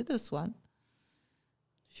have been to this one.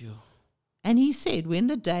 Sure. And he said, when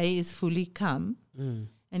the day is fully come, and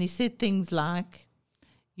he said things like,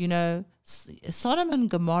 Sodom and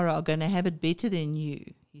Gomorrah are going to have it better than you,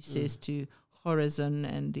 he says to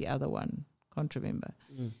Chorazin and the other one, can't remember.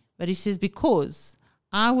 But he says, because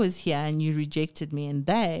I was here and you rejected me, and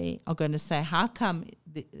they are going to say, how come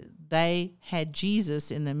they had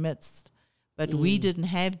Jesus in the midst, but we didn't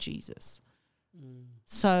have Jesus?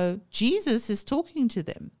 So Jesus is talking to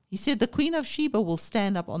them. He said, the Queen of Sheba will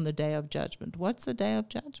stand up on the day of judgment. What's the day of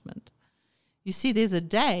judgment? You see, there's a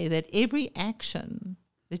day that every action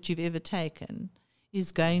that you've ever taken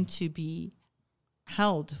is going to be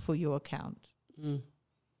held for your account.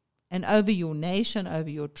 And over your nation, over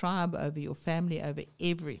your tribe, over your family, over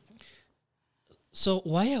everything. So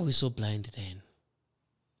why are we so blind then?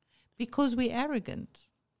 Because we're arrogant.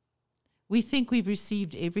 We think we've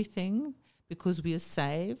received everything because we are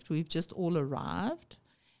saved. We've just all arrived,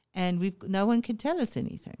 and no one can tell us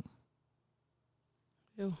anything.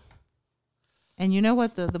 Yeah. And you know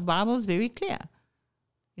what? The Bible is very clear.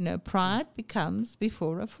 Pride becomes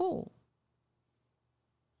before a fall.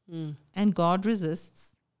 And God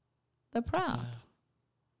resists the proud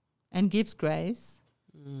and gives grace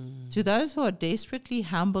to those who are desperately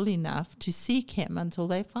humble enough to seek him until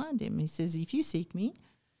they find him. He says, if you seek me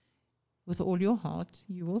with all your heart,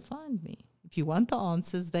 you will find me. If you want the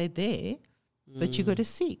answers, they're there, but you got to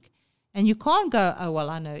seek. And you can't go, oh, well,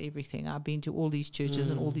 I know everything. I've been to all these churches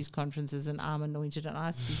and all these conferences, and I'm anointed, and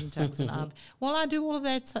I speak in tongues, and I do all of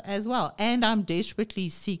that as well. And I'm desperately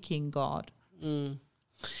seeking God.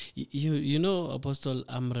 You know, Apostle,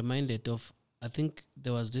 I'm reminded of, I think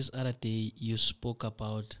there was this other day you spoke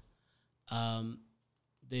about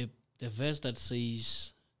the verse that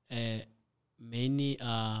says, many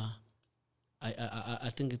are,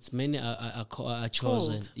 I think it's many are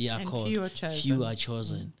chosen. Called, yeah, and called. few are chosen. Few are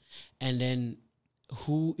chosen. And then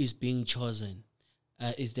who is being chosen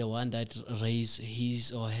is the one that raise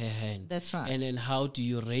his or her hand. That's right. And then how do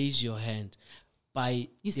you raise your hand? By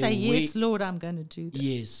you say, yes, Lord, I'm going to do this.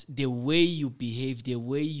 Yes, the way you behave, the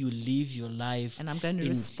way you live your life. And I'm going to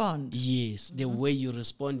respond. Yes, the way you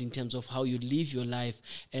respond in terms of how you live your life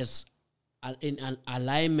as in an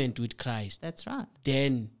alignment with Christ. That's right.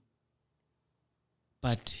 Then,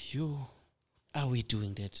 but are we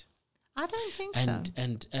doing that? I don't think so.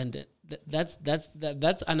 And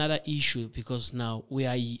that's another issue, because now we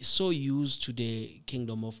are so used to the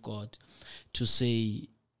kingdom of God to say,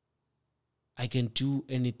 I can do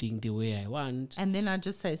anything the way I want. And then I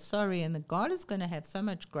just say sorry, and God is going to have so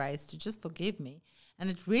much grace to just forgive me.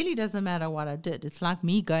 And it really doesn't matter what I did. It's like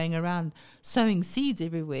me going around sowing seeds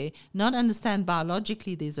everywhere, not understand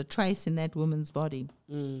biologically there's a trace in that woman's body.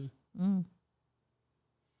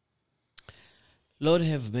 Lord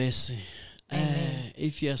have mercy. Amen.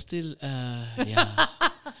 If you are still,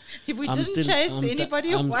 if we didn't chase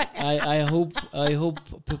anybody away. I hope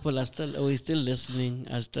people are still listening,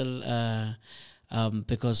 are still,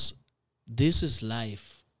 because this is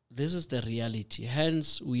life. This is the reality.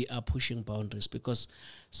 Hence, we are pushing boundaries, because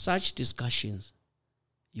such discussions,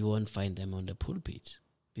 you won't find them on the pulpit,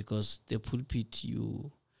 because the pulpit,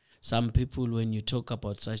 some people, when you talk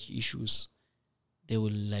about such issues, they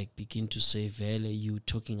will begin to say, Vele, you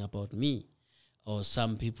talking about me. Or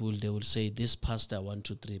some people, they will say, this pastor 1,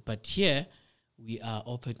 2, 3. But here, we are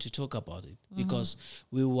open to talk about it, because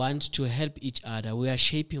we want to help each other. We are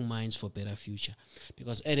shaping minds for better future.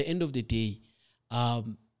 Because at the end of the day,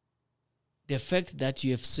 the fact that you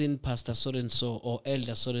have seen Pastor so-and-so or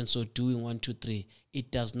Elder so-and-so doing 1, 2, 3, it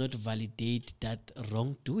does not validate that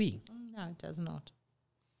wrongdoing. No, it does not.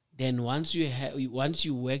 Then once you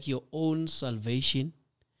work your own salvation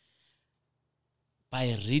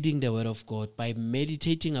by reading the Word of God, by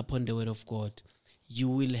meditating upon the Word of God, you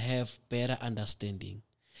will have better understanding.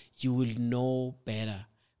 You will know better.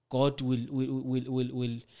 God will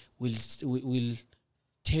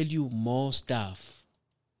tell you more stuff.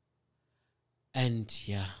 And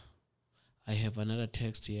I have another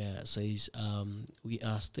text here that says, we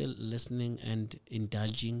are still listening and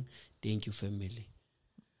indulging. Thank you, family.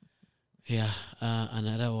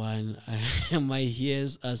 Another one. My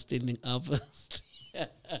ears are standing up.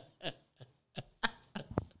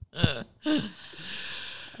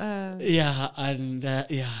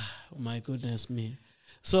 My goodness me.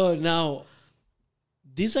 So now,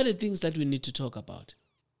 these are the things that we need to talk about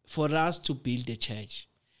for us to build a church,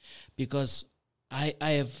 because I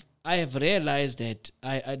have realized that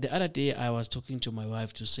the other day I was talking to my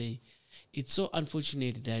wife to say, it's so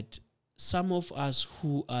unfortunate that some of us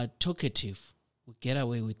who are talkative will get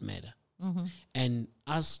away with murder. And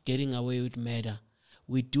us getting away with murder,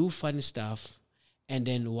 we do funny stuff, and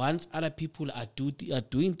then once other people are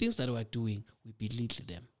doing things that we're doing, we belittle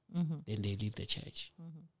them. Then they leave the church.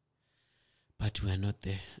 But we are not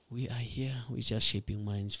there. We are here. We're just shaping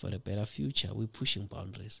minds for a better future. We're pushing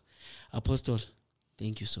boundaries. Apostle,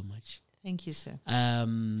 thank you so much. Thank you, sir.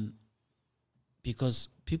 Because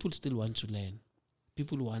people still want to learn.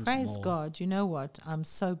 People want Praise more. God. You know what? I'm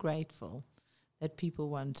so grateful that people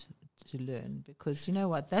want to learn, because you know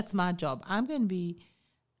what? That's my job. I'm going to be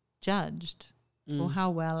judged for how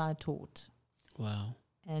well I taught. Wow.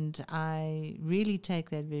 And I really take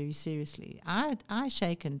that very seriously. I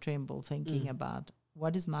shake and tremble thinking about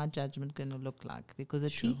what is my judgment going to look like, because a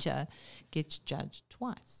teacher gets judged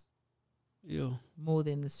twice. More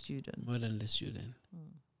than the student. More than the student.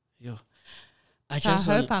 I So I just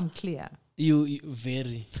hope want I'm clear. you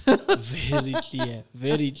very, very clear,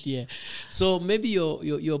 very clear. So maybe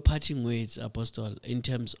your parting words, Apostle, in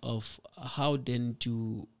terms of how then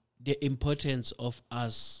to the importance of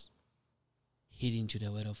us heeding to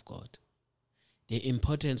the word of God, the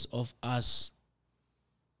importance of us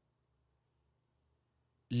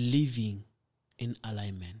living in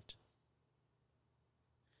alignment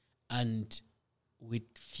and with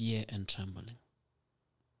fear and trembling.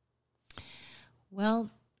 Well,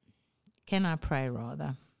 can I pray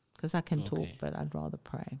rather? Because I can talk, Okay. but I'd rather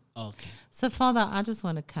pray. Okay. So, Father, I just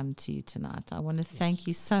want to come to you tonight. I want to thank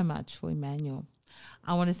you so much for Emmanuel.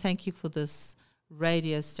 I want to thank you for this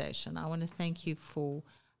radio station. I want to thank you for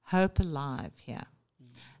Hope Alive here.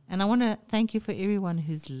 And I want to thank you for everyone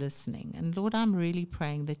who's listening. And Lord, I'm really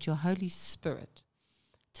praying that your Holy Spirit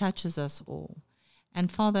touches us all. And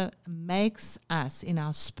Father, makes us in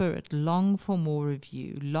our spirit long for more of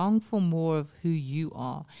you, long for more of who you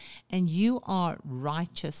are. And you are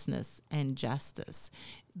righteousness and justice.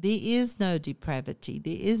 There is no depravity.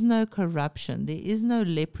 There is no corruption. There is no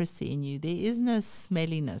leprosy in you. There is no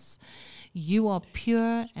smelliness. You are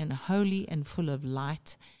pure and holy and full of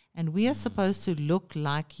light. And we are supposed to look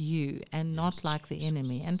like you and not like the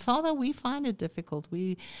enemy. And Father, we find it difficult.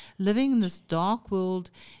 We're living in this dark world.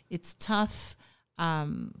 It's tough.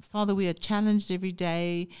 Father, we are challenged every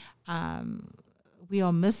day. We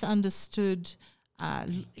are misunderstood.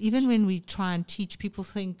 Even when we try and teach, people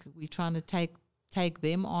think we're trying to take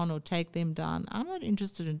them on or take them down. I'm not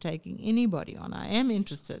interested in taking anybody on. I am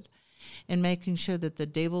interested in making sure that the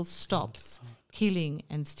devil stops killing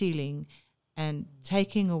and stealing and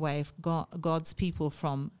taking away God's people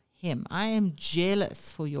from him. I am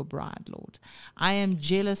jealous for your bride, Lord. I am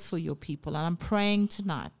jealous for your people. And I'm praying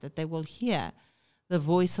tonight that they will hear the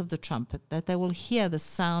voice of the trumpet, that they will hear the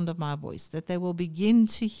sound of my voice, that they will begin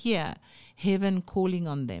to hear heaven calling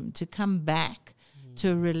on them to come back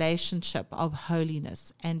to a relationship of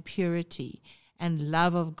holiness and purity and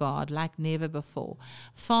love of God like never before.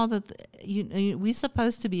 Father, we're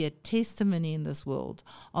supposed to be a testimony in this world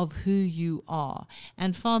of who you are.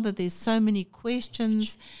 And Father, there's so many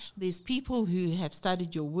questions. There's people who have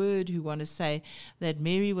studied your word who want to say that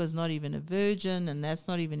Mary was not even a virgin and that's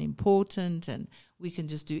not even important and we can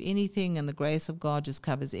just do anything and the grace of God just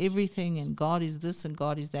covers everything and God is this and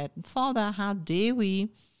God is that. And Father, how dare we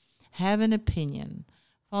have an opinion?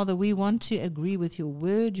 Father, we want to agree with your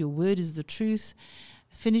word. Your word is the truth,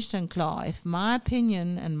 finished and clear. If my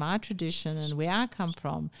opinion and my tradition and where I come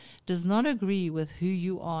from does not agree with who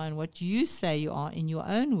you are and what you say you are in your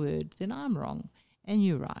own word, then I'm wrong and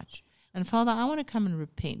you're right. And Father, I want to come and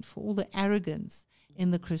repent for all the arrogance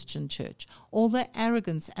in the Christian church, all the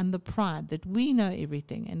arrogance and the pride that we know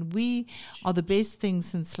everything and we are the best thing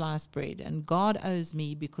since sliced bread and God owes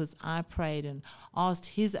me because I prayed and asked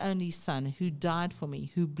his only son who died for me,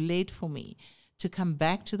 who bled for me to come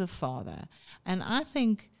back to the Father. And I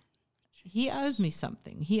think he owes me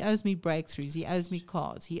something. He owes me breakthroughs. He owes me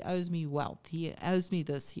cars. He owes me wealth. He owes me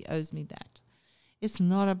this. He owes me that. It's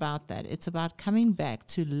not about that. It's about coming back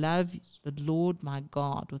to love the Lord my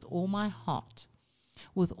God with all my heart,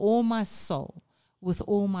 with all my soul, with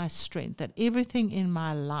all my strength, that everything in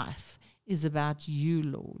my life is about you,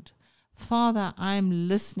 Lord. Father, I'm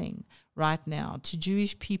listening right now to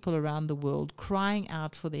Jewish people around the world crying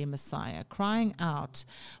out for their Messiah, crying out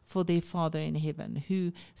for their Father in heaven,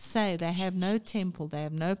 who say they have no temple, they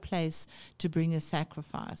have no place to bring a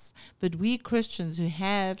sacrifice. But we Christians who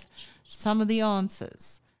have some of the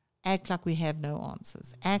answers act like we have no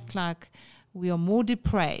answers, act like we are more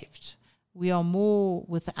depraved. We are more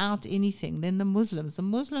without anything than the Muslims. The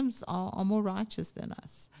Muslims are more righteous than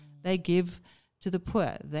us. They give to the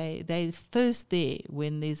poor. They first there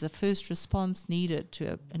when there's a first response needed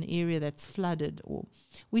to an area that's flooded. Or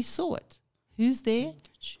we saw it. Who's there?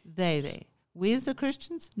 They there. Where's the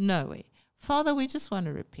Christians? Nowhere. Father, we just want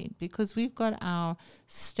to repent because we've got our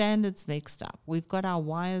standards mixed up. We've got our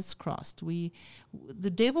wires crossed. The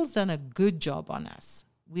devil's done a good job on us.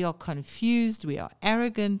 We are confused. We are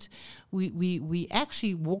arrogant. We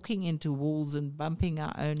actually walking into walls and bumping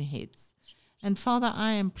our own heads. And Father,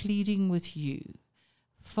 I am pleading with you.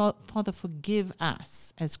 Father, forgive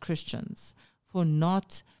us as Christians for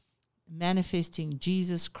not manifesting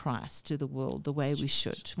Jesus Christ to the world the way we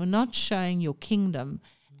should. We're not showing your kingdom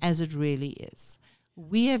as it really is.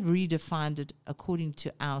 We have redefined it according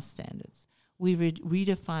to our standards. We've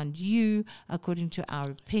redefined you according to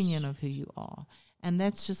our opinion of who you are. And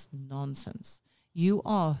that's just nonsense. You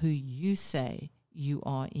are who you say you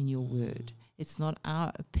are in your word. It's not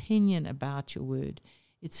our opinion about your word.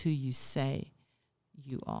 It's who you say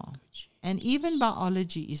you are. And even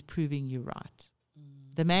biology is proving you right.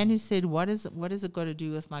 The man who said, what is it got to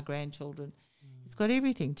do with my grandchildren? It's got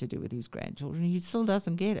everything to do with his grandchildren. He still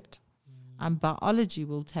doesn't get it. Biology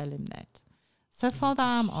will tell him that. So, Father,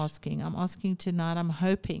 I'm asking tonight, I'm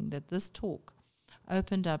hoping that this talk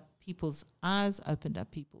opened up people's eyes, opened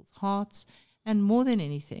up people's hearts, and more than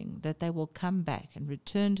anything, that they will come back and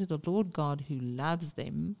return to the Lord God who loves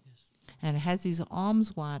them and has his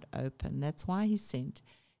arms wide open. That's why he sent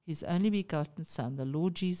his only begotten Son, the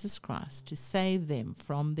Lord Jesus Christ, to save them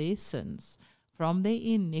from their sins, from their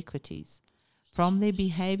iniquities, from their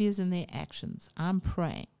behaviors and their actions. I'm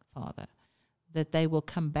praying, Father, that they will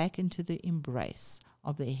come back into the embrace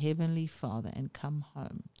of their Heavenly Father and come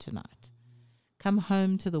home tonight. Come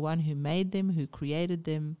home to the one who made them, who created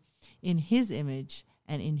them in his image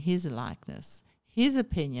and in his likeness, his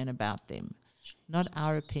opinion about them, not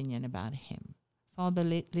our opinion about him. Father,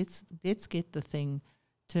 let's get the thing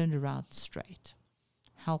turned around straight.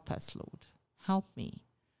 Help us, Lord. Help me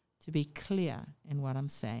to be clear in what I'm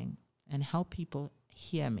saying and help people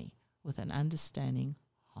hear me with an understanding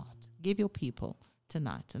heart. Give your people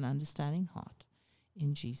tonight an understanding heart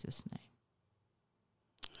in Jesus' name.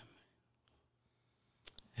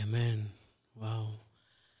 Amen. Wow.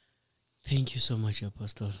 Thank you so much,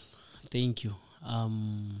 Apostle. Thank you.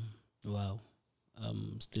 Wow.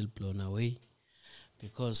 I'm still blown away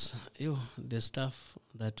because the stuff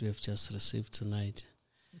that we have just received tonight,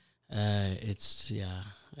 but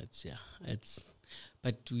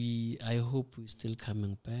I hope we're still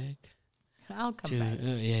coming back. I'll come back.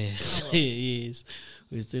 Yes, yes,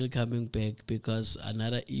 we're still coming back because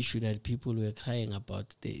another issue that people were crying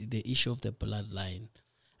about, the issue of the bloodline,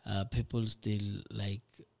 people still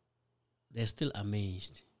they're still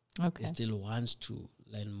amazed. Okay. They still want to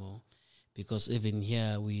learn more because even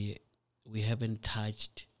here we haven't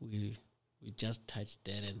touched. We just touched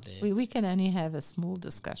there and there. We can only have a small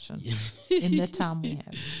discussion in the time we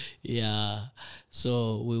have. Yeah,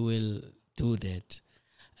 so we will do that.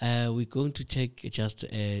 We're going to take just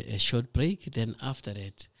a short break. Then after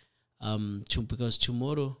that, because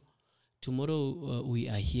tomorrow we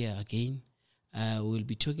are here again. We'll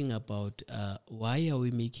be talking about why are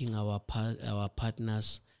we making our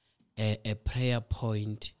partners a prayer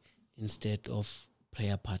point instead of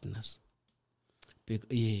prayer partners.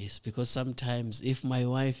 Because sometimes if my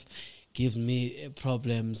wife gives me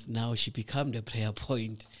problems, now she becomes the prayer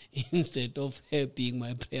point instead of her being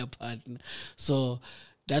my prayer partner. So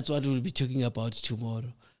that's what we'll be talking about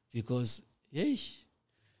tomorrow. Because, there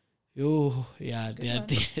are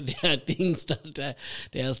things there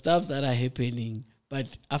are stuff that are happening.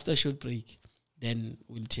 But after a short break, then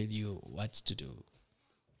we'll tell you what to do.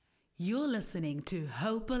 You're listening to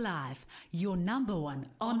Hope Alive, your number one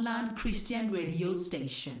online Christian radio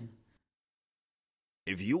station.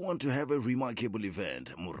 If you want to have a remarkable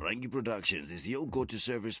event, Murangi Productions is your go-to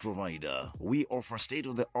service provider. We offer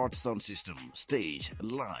state-of-the-art sound system, stage,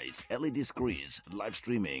 lights, LED screens, live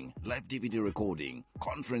streaming, live DVD recording,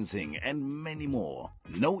 conferencing, and many more.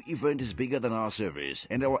 No event is bigger than our service,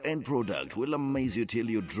 and our end product will amaze you till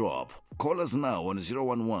you drop. Call us now on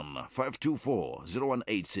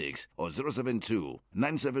 011-524-0186 or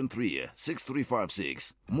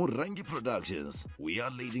 072-973-6356. Murangi Productions, we are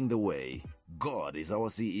leading the way. God is our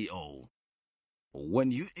CEO.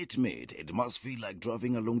 When you eat meat, it must feel like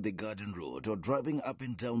driving along the garden road or driving up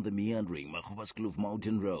and down the meandering Makhubasklouf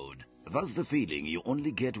Mountain Road. That's the feeling you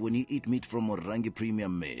only get when you eat meat from Murangi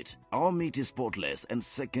Premium Meat. Our meat is spotless and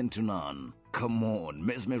second to none. Come on,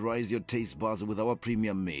 mesmerize your taste buds with our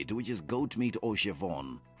premium meat, which is goat meat or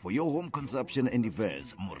chiffon. For your home consumption and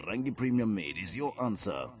events, Murangi Premium Meat is your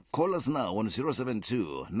answer. Call us now on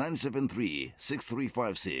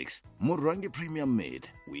 072-973-6356. Murangi Premium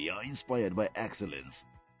Meat. We are inspired by excellence.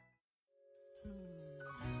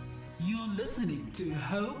 You're listening to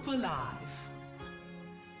Hope Alive.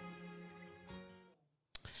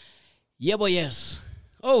 Yeah, boy, yes.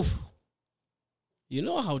 Oh, you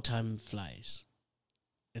know how time flies.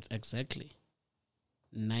 It's exactly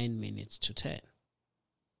 9 minutes to 10.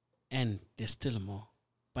 And there's still more.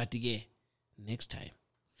 But yeah, next time.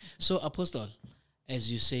 So, Apostle, as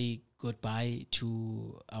you say goodbye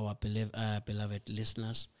to our beloved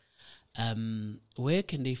listeners, where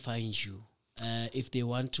can they find you if they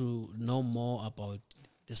want to know more about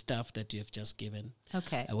the stuff that you have just given?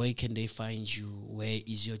 Okay. Where can they find you? Where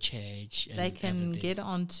is your church? And they can everything? get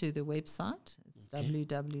onto the website. It's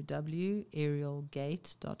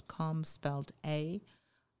www.arielgate.com, spelled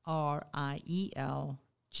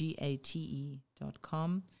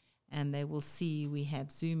ARIELGATE.com. And they will see we have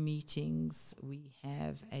Zoom meetings. We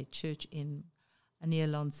have a church in near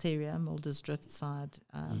Lanseria, Muldersdrift side.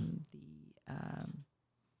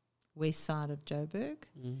 The west side of Joburg.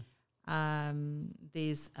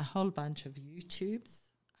 There's a whole bunch of YouTubes.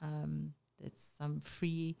 There's some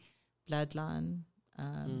free Bloodline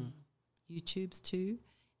YouTubes too.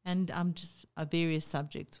 And just various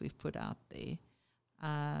subjects we've put out there.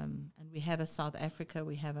 And we have a South Africa,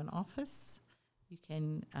 we have an office. You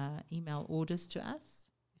can email orders to us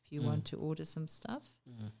if you want to order some stuff,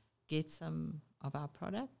 get some of our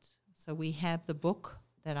product. So we have the book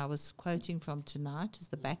that I was quoting from tonight, is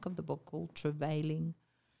the back of the book called Travailing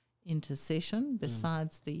Intercession,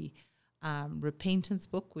 besides the repentance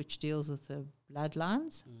book, which deals with the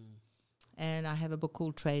bloodlines. And I have a book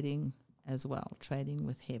called Trading as well, Trading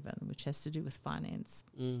with Heaven, which has to do with finance.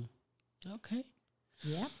 Okay.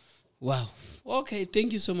 Yeah. Wow. Okay.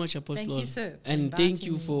 Thank you so much, Apostle. Thank you, sir. And thank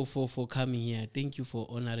you for coming here. Thank you for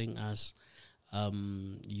honoring us.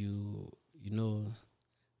 You know,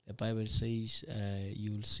 the Bible says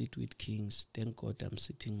you will sit with kings. Thank God I'm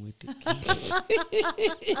sitting with the king.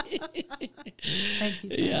 Thank you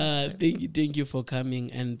so much. Thank you for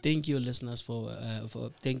coming, and thank you, listeners, for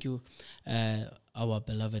thank you, our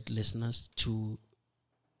beloved listeners, to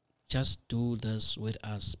just do this with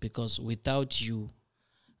us, because without you,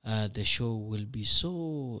 the show will be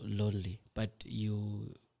so lonely. But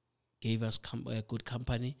you gave us good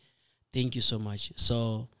company. Thank you so much.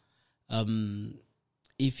 So,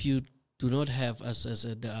 if you do not have, as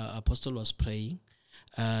the apostle was praying,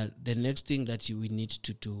 the next thing that we need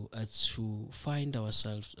to do is to find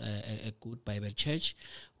ourselves a good Bible church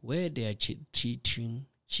where they are teaching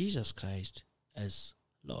Jesus Christ as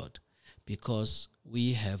Lord, because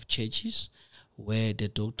we have churches where the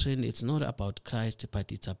doctrine, it's not about Christ,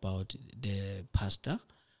 but it's about the pastor,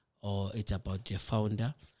 or it's about the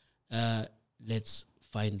founder. Let's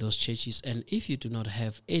find those churches. And if you do not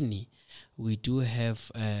have any, we do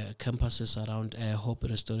have campuses around Hope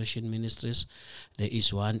Restoration Ministries. There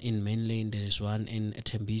is one in Main Lane, there is one in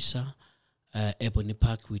Tembisa, Ebony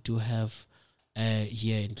Park. We do have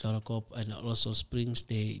here in Clorokop, and also Springs,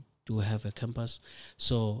 they do have a campus.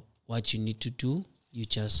 So what you need to do, you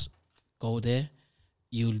just go there,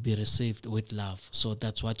 you will be received with love. So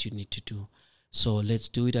that's what you need to do. So let's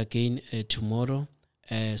do it again tomorrow.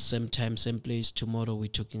 Same time, same place. Tomorrow we're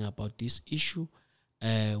talking about this issue,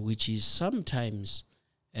 which is sometimes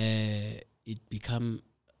it become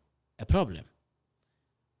a problem.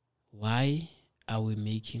 Why are we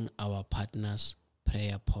making our partners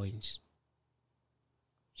prayer points?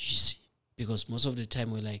 You see, because most of the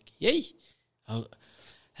time we're like, yay, I'm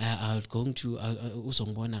going to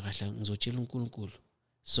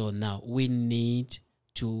so now we need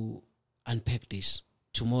to unpack this.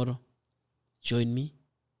 Tomorrow, join me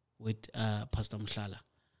with Pastor Mhlala,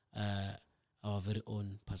 our very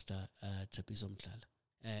own Pastor Tsapiso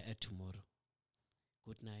Mhlala, tomorrow.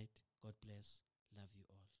 Good night. God bless. Love you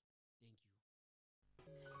all.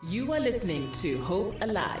 Thank you. You are listening to Hope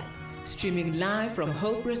Alive, streaming live from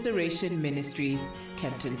Hope Restoration Ministries,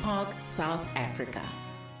 Kempton Park, South Africa.